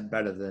 5%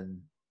 better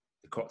than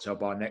the cocktail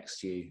bar next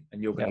to you,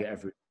 and you're going to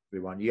get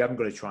everyone. You haven't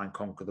got to try and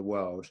conquer the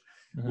world.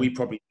 Mm-hmm. We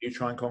probably do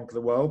try and conquer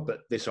the world,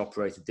 but this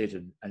operator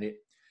didn't. And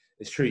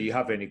it's true, you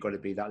have only got to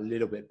be that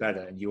little bit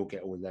better and you'll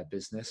get all their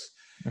business.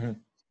 Mm-hmm.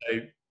 So,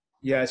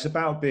 yeah, it's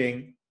about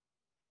being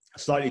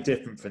slightly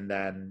different from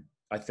them.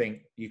 I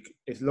think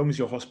as long as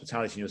your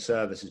hospitality and your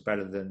service is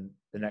better than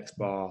the next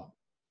bar,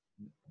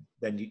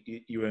 then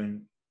you're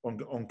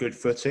on good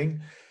footing.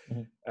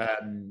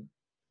 Mm-hmm.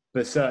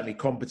 But certainly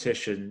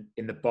competition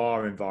in the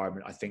bar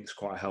environment, I think, is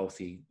quite a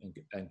healthy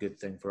and good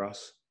thing for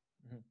us.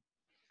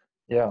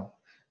 Yeah.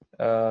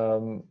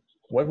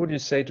 What would you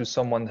say to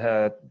someone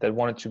that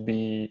wanted to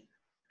be,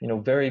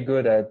 very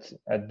good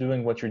at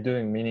doing what you're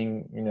doing,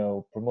 meaning,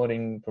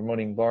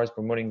 promoting bars,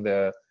 promoting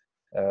the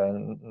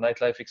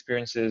nightlife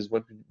experiences?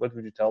 What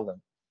would you tell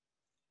them?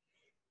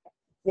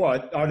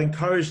 Well, I'd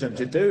encourage them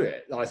to do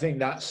it. I think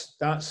that's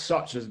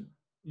such a,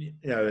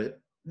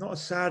 not a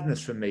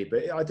sadness from me,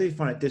 but I do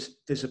find it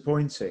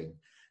disappointing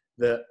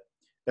that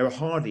there are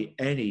hardly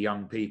any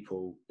young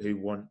people who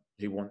want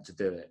to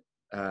do it.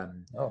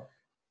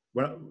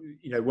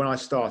 When I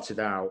started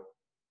out,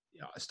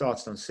 I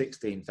started on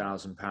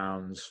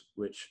 £16,000,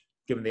 which,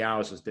 given the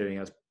hours I was doing,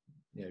 I was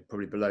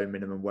probably below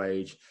minimum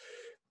wage.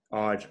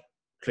 I'd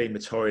clean the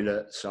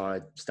toilets,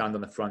 I'd stand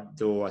on the front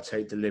door, I'd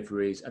take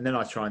deliveries, and then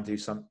I'd try and do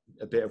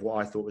a bit of what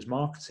I thought was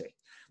marketing.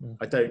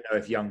 I don't know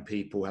if young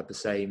people have the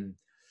same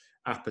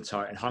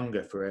appetite and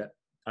hunger for it,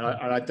 and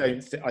I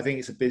think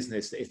it's a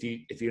business that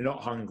if you're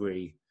not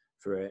hungry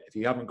for it, if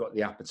you haven't got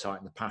the appetite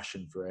and the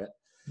passion for it,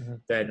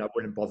 then I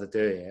wouldn't bother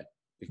doing it,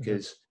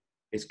 because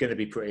it's going to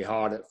be pretty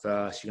hard at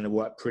first. You're going to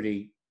work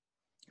pretty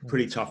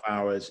tough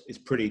hours. It's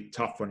pretty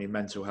tough on your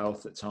mental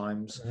health at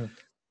times.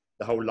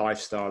 The whole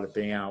lifestyle of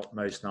being out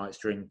most nights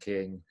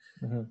drinking,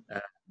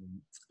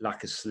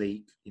 lack of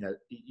sleep,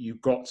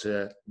 you've got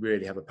to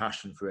really have a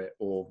passion for it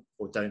or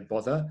don't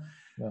bother.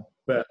 Yeah.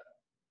 But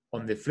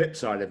on the flip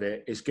side of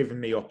it, it's given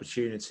me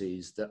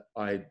opportunities that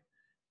I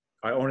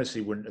honestly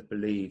wouldn't have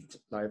believed.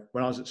 Like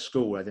when I was at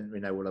school, I didn't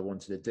really know what I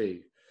wanted to do.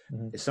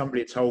 If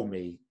somebody had told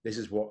me this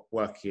is what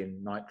working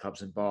in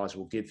nightclubs and bars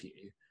will give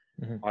you,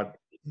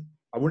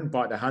 I wouldn't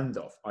bite their hand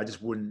off. I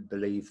just wouldn't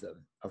believe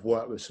them. I've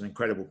worked with some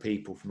incredible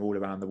people from all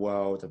around the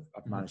world.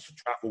 I've managed to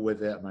travel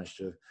with it. I've managed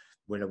to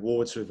win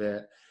awards with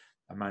it.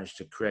 I managed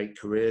to create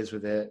careers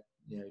with it.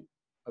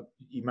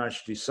 You manage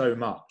to do so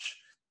much.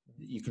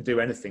 You can do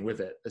anything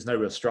with it. There's no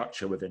real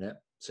structure within it,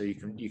 so you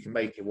can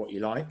make it what you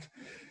like.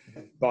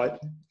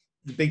 But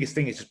the biggest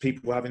thing is just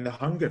people having the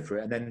hunger for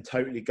it and then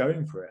totally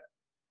going for it.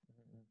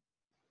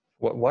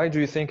 Why do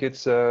you think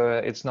it's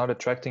not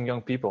attracting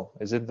young people?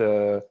 Is it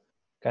the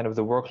kind of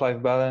the work-life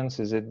balance?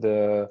 Is it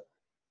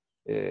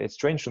it's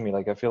strange to me.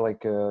 Like I feel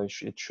like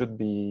it should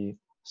be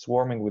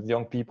swarming with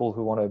young people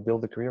who want to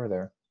build a career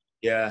there.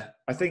 Yeah,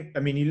 I think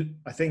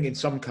in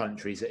some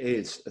countries it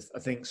is. I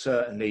think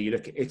certainly you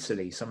look at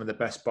Italy, some of the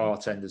best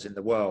bartenders in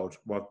the world,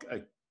 well, a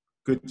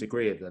good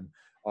degree of them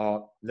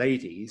are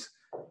ladies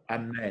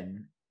and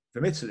men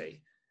from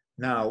Italy.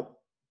 Now,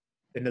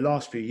 in the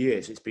last few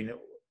years, it's been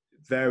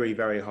very,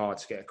 very hard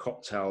to get a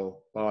cocktail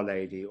bar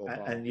lady.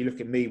 And you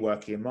look at me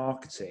working in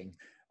marketing,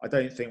 I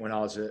don't think when I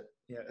was at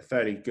a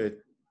fairly good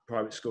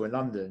private school in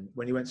London,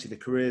 when you went to the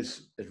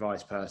careers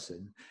advice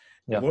person,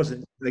 Yeah. It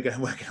wasn't they're going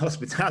to work in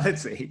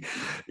hospitality.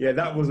 Yeah,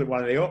 that wasn't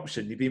one of the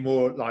options. You'd be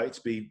more like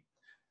to be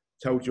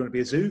told you want to be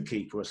a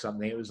zookeeper or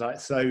something. It was like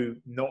so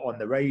not on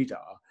the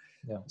radar.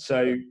 Yeah.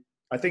 So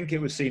I think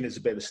it was seen as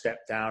a bit of a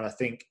step down. I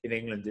think in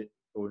England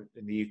or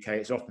in the UK,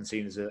 it's often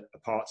seen as a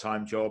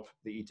part-time job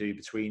that you do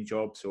between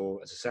jobs or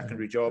as a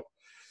secondary job.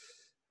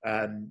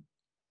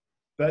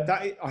 But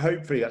that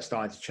hopefully that's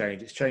starting to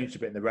change. It's changed a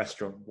bit in the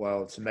restaurant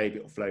world, so maybe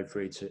it'll flow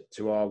through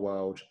to our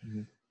world.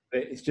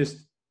 But it's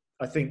just,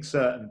 I think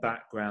certain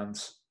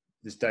backgrounds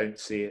just don't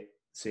see it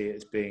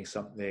as being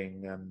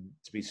something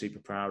to be super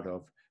proud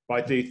of.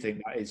 But I do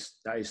think that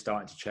is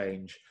starting to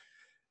change.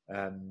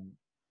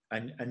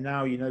 And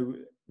now, you know,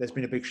 there's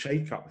been a big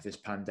shake-up with this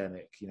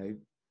pandemic. You know,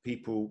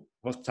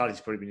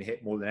 hospitality's probably been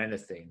hit more than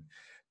anything,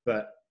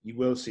 but you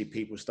will see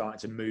people starting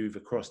to move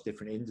across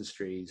different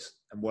industries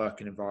and work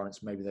in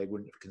environments maybe they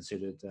wouldn't have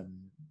considered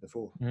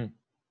before.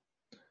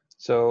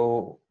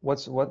 So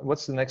what's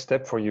the next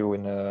step for you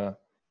in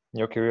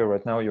your career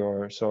right now?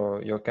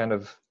 You're kind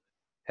of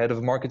head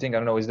of marketing. I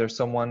don't know, is there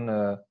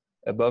someone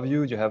above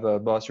you? Do you have a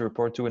boss you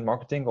report to in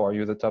marketing, or are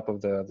you the top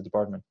of the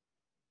department?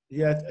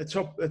 Yeah,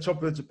 top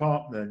of the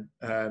department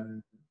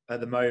at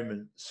the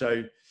moment.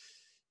 So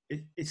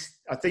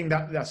I think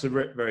that's a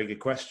very good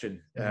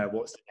question.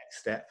 What's the next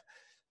step?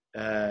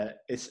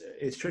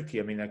 It's tricky.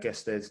 I mean, I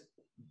guess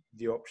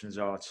the options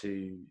are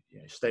to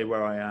stay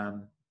where I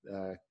am,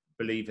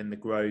 believe in the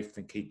growth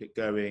and keep it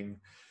going.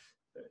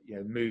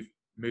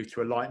 Move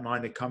to a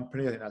like-minded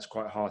company. I think that's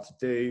quite hard to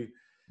do.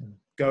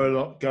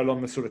 Go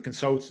along the sort of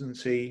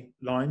consultancy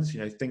lines.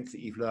 Think that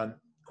you've learned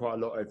quite a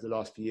lot over the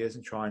last few years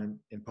and try and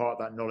impart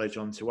that knowledge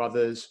onto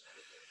others.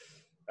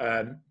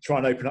 Try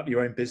and open up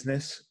your own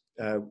business,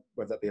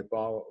 whether that be a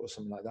bar or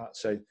something like that.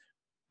 So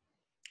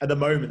at the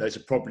moment, those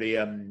are probably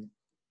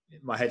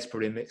my head's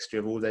probably a mixture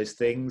of all those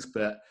things.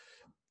 But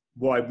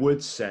what I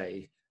would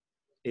say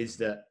is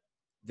that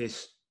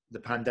the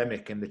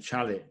pandemic and the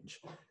challenge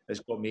has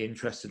got me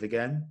interested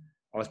again.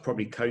 I was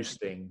probably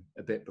coasting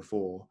a bit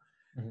before.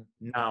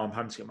 Now I'm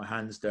having to get my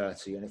hands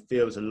dirty, and it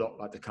feels a lot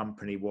like the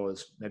company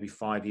was maybe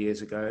 5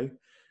 years ago,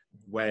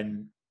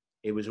 when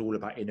it was all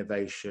about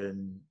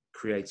innovation,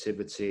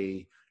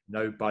 creativity,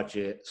 no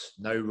budgets,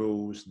 no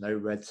rules, no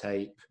red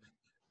tape.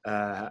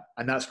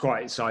 And that's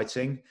quite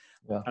exciting.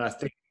 Yeah. And I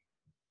think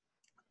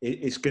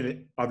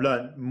I've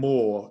learned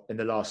more in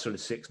the last sort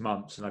of 6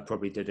 months than I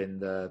probably did in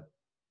the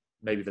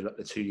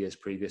 2 years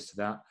previous to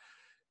that.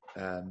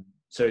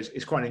 So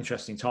it's quite an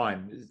interesting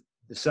time.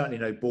 There's certainly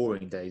no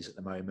boring days at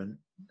the moment.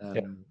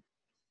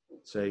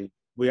 So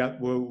we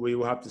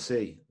will have to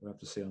see. We'll have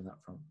to see on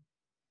that front.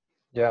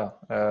 Yeah,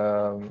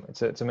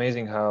 it's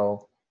amazing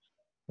how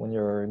when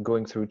you're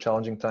going through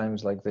challenging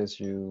times like this,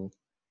 you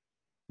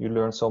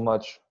learn so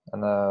much.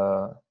 And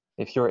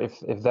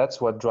if that's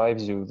what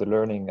drives you, the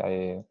learning,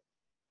 I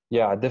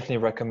definitely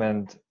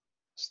recommend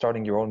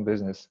starting your own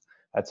business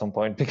at some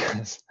point,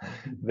 because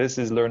this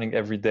is learning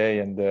every day.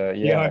 And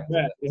I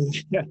bet.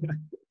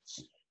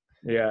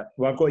 Yeah.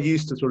 Well, I've got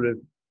used to sort of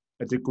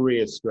a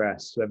degree of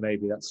stress, so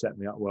maybe that set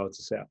me up well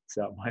to set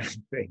up my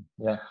own thing.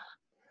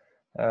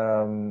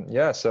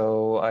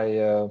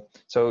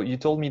 So you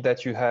told me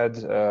that you had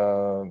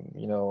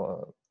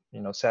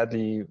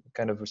sadly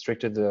kind of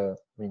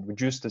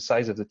reduced the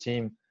size of the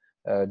team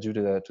due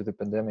to the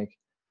pandemic.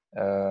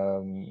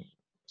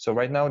 So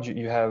right now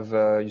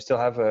you still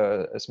have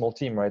a small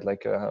team, right?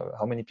 Like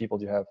how many people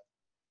do you have?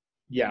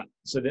 Yeah,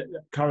 so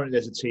currently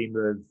there's a team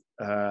of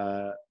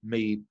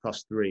me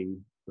plus 3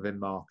 within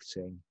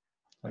marketing.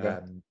 Okay.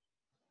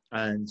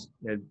 And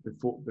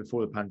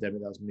before the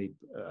pandemic, that was me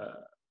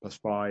plus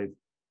 5,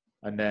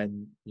 and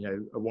then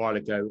a while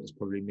ago it was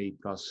probably me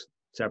plus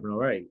 7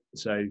 or 8.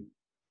 So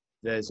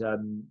there's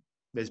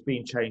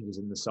been changes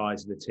in the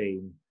size of the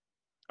team.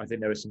 I think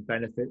there are some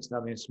benefits to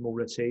having a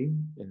smaller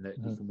team in that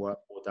you can work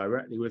more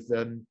directly with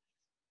them.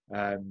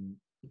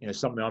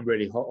 Something I'm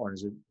really hot on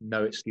is a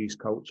no excuse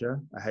culture.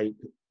 I hate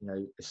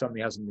if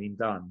something hasn't been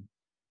done,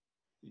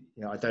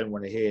 I don't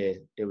want to hear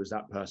it was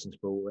that person's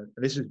fault.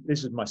 And this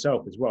is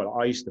myself as well.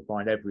 I used to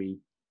find every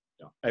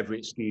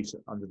excuse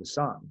under the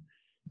sun.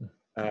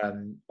 I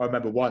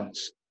remember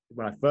once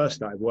when I first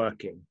started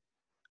working,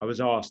 I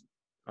was asked.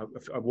 I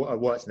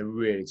worked in a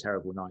really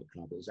terrible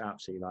nightclub. It was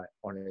absolutely like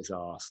on its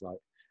arse. Like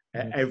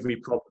every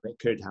problem it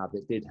could have,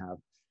 it did have.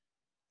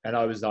 And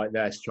I was like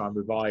there to try and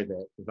revive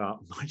it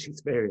without much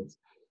experience.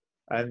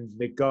 And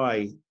the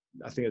guy,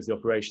 I think it was the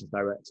operations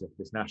director for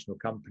this national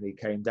company,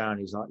 came down.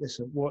 He's like,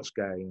 "Listen, what's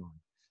going on?"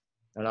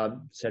 And I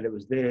said it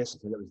was this, I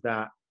said it was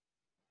that.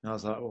 And I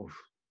was like, "Oh,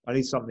 I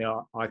need something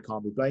I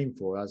can't be blamed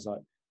for." I was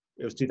like,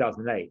 it was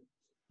 2008.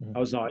 I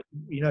was like,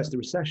 "It's the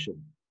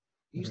recession."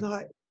 He's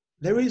like,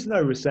 "There is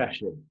no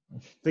recession.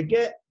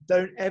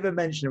 Don't ever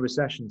mention a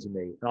recession to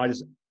me." And I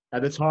just,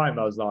 at the time,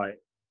 I was like,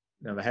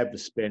 my head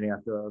was spinning. I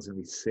thought I was going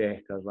to be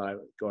sick. I was like,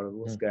 "God,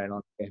 what's going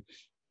on here?"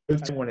 I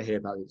don't want to hear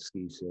about the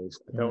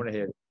excuses. I don't want to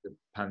hear the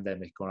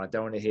pandemic on. I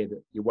don't want to hear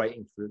that you're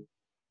waiting for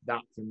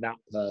that from that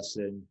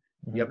person.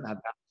 You haven't had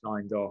that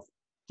signed off.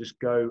 Just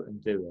go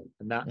and do it.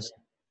 And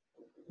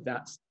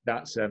that's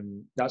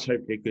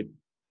hopefully a good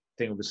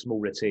thing with a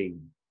smaller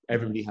team.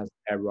 Everybody has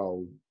their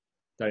role.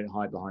 Don't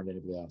hide behind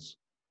anybody else.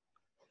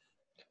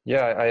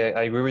 Yeah,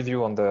 I agree with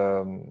you on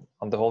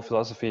the whole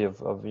philosophy of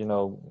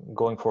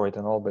going for it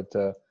and all, but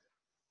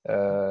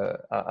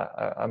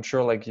I'm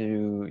sure like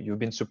you've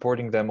been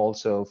supporting them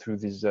also through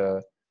these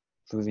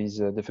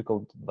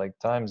difficult like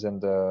times,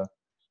 and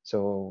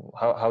so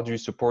how do you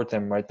support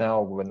them right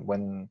now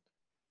when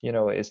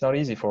it's not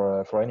easy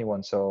for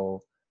anyone,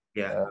 so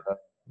yeah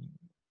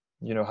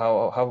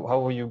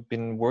how have you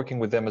been working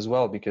with them as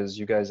well, because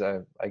you guys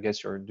I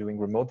guess you're doing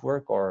remote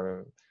work,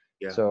 or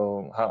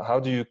so how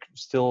do you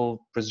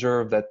still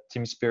preserve that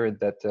team spirit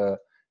that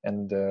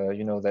and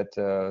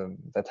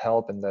that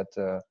help and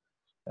that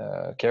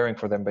caring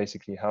for them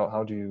basically?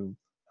 How do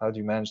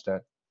you manage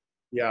that?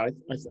 Yeah,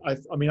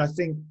 I mean, I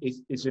think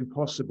it's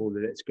impossible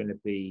that it's going to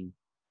be.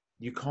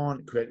 You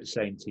can't create the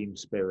same team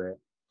spirit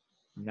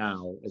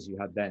now as you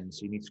had then.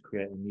 So you need to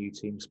create a new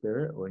team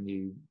spirit or a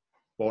new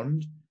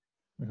bond.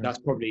 That's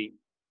probably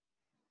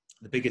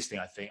the biggest thing,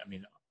 I think. I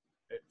mean,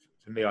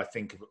 for me, I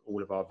think of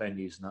all of our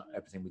venues and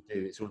everything we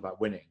do, it's all about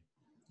winning.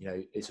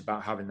 It's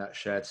about having that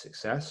shared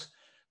success.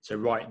 So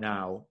right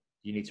now,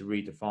 you need to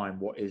redefine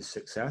what is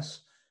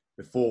success.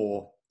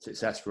 Before,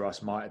 success for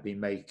us might have been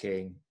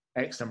making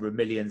X number of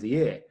millions a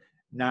year.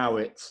 Now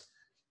it's,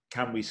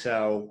 can we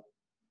sell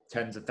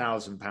tens of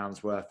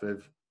 £1,000s worth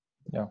of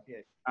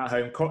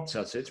at-home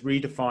cocktails? So it's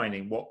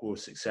redefining what will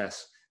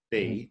success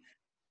be.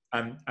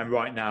 And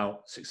right now,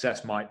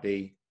 success might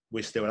be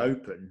we're still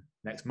open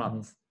next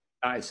month.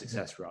 That is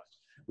success for us.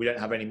 We don't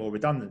have any more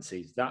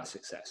redundancies. That's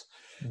success.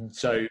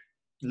 So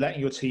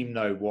letting your team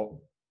know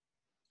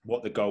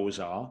what the goals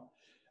are.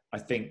 I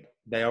think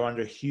they are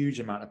under a huge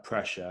amount of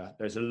pressure.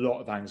 There's a lot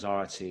of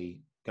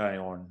anxiety going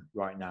on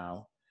right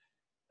now.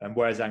 And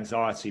whereas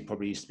anxiety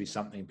probably used to be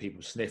something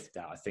people sniffed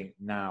at, I think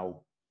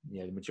now,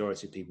 the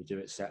majority of people do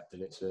accept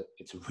that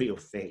it's a real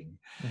thing.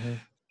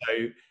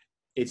 So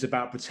it's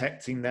about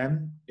protecting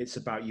them. It's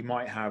about, you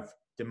might have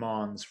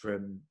demands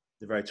from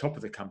the very top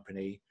of the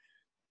company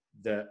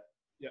that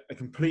are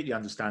completely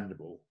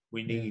understandable.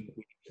 We need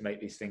to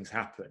make these things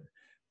happen,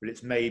 but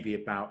it's maybe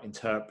about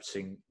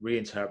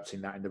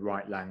reinterpreting that in the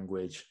right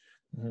language,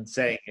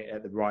 saying it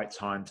at the right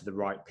time to the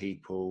right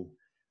people,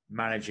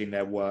 managing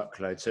their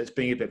workload. So it's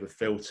being a bit of a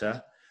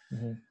filter.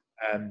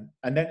 And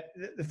then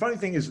the funny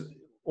thing is,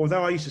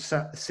 although I used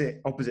to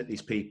sit opposite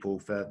these people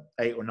for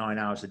 8 or 9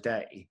 hours a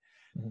day,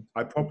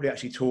 I probably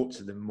actually talk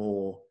to them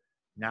more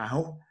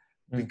now,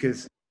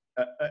 because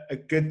a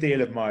good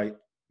deal of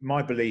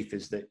my belief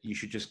is that you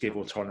should just give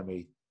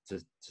autonomy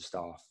to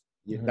staff.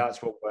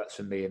 That's what works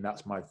for me, and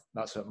that's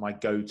my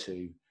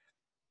go-to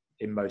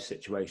in most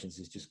situations,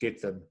 is just give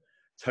them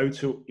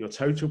your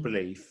total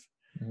belief,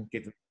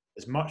 give them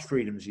as much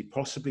freedom as you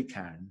possibly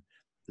can,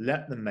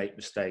 let them make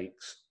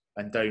mistakes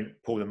and don't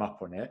pull them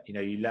up on it.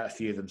 You let a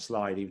few of them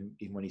slide even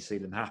when you see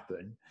them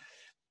happen,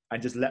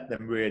 and just let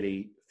them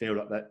really feel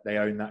like that they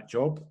own that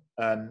job.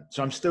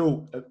 So I'm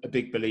still a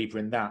big believer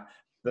in that.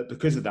 But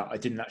because of that, I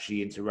didn't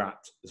actually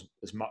interact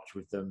as much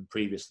with them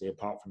previously,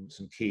 apart from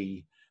some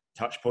key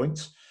touch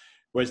points.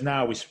 Whereas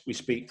now we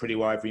speak pretty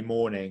well every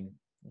morning.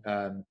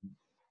 And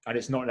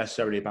it's not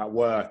necessarily about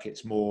work.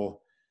 It's more,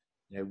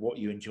 what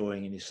you're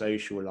enjoying in your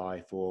social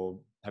life, or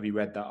have you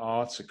read that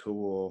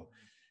article, or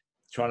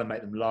trying to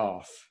make them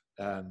laugh,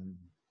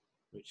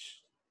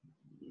 which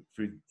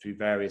through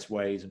various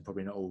ways, and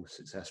probably not all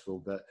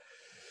successful, but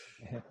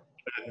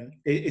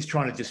it's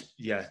trying to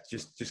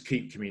just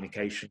keep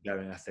communication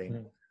going, I think.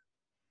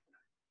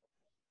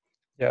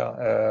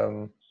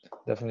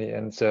 Definitely,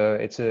 and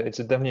it's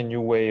definitely a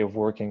new way of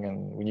working,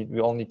 and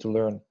we all need to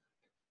learn,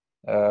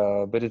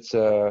 but it's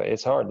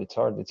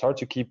hard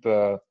to keep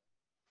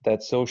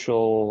that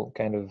social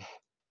kind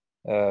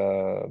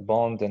of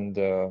bond and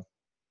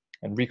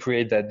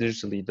recreate that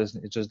digitally.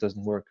 It just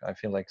doesn't work. I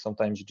feel like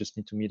sometimes you just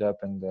need to meet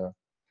up, and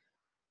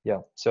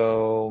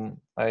so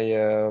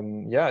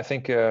I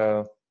think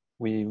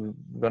we're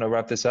gonna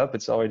wrap this up.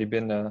 It's already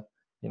been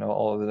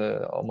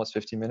almost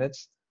 50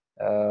 minutes.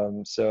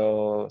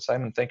 So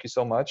Simon, thank you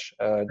so much.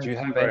 Do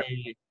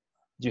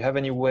you have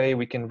any way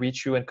we can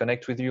reach you and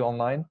connect with you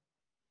online?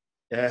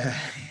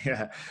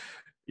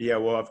 Yeah.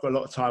 Well, I've got a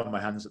lot of time on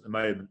my hands at the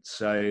moment.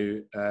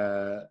 So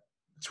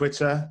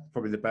Twitter,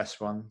 probably the best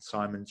one,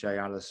 Simon J.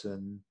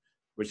 Allison,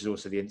 which is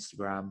also the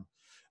Instagram,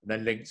 and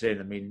then LinkedIn.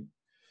 I mean,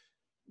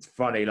 it's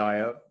funny,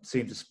 like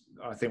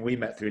I think we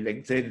met through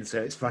LinkedIn.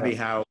 So it's funny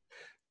how,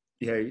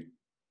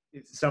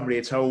 somebody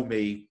had told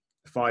me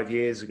 5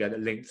 years ago that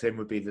LinkedIn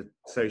would be the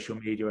social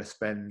media I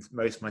spend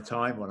most of my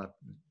time on.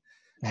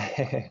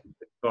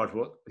 God,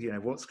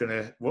 what's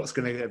gonna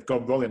have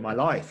gone wrong in my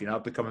life?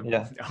 I've become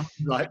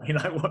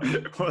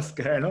what's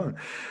going on?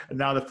 And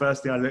now the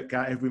first thing I look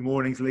at every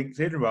morning is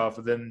LinkedIn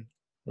rather than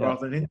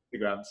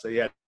Instagram.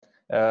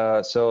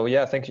 So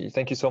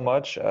thank you so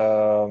much,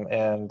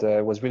 and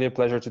it was really a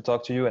pleasure to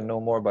talk to you and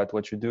know more about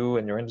what you do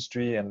and your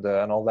industry and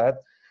all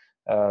that.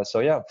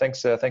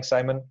 Thanks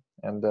Simon,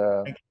 and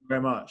thank you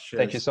very much.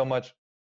 Thank you so much.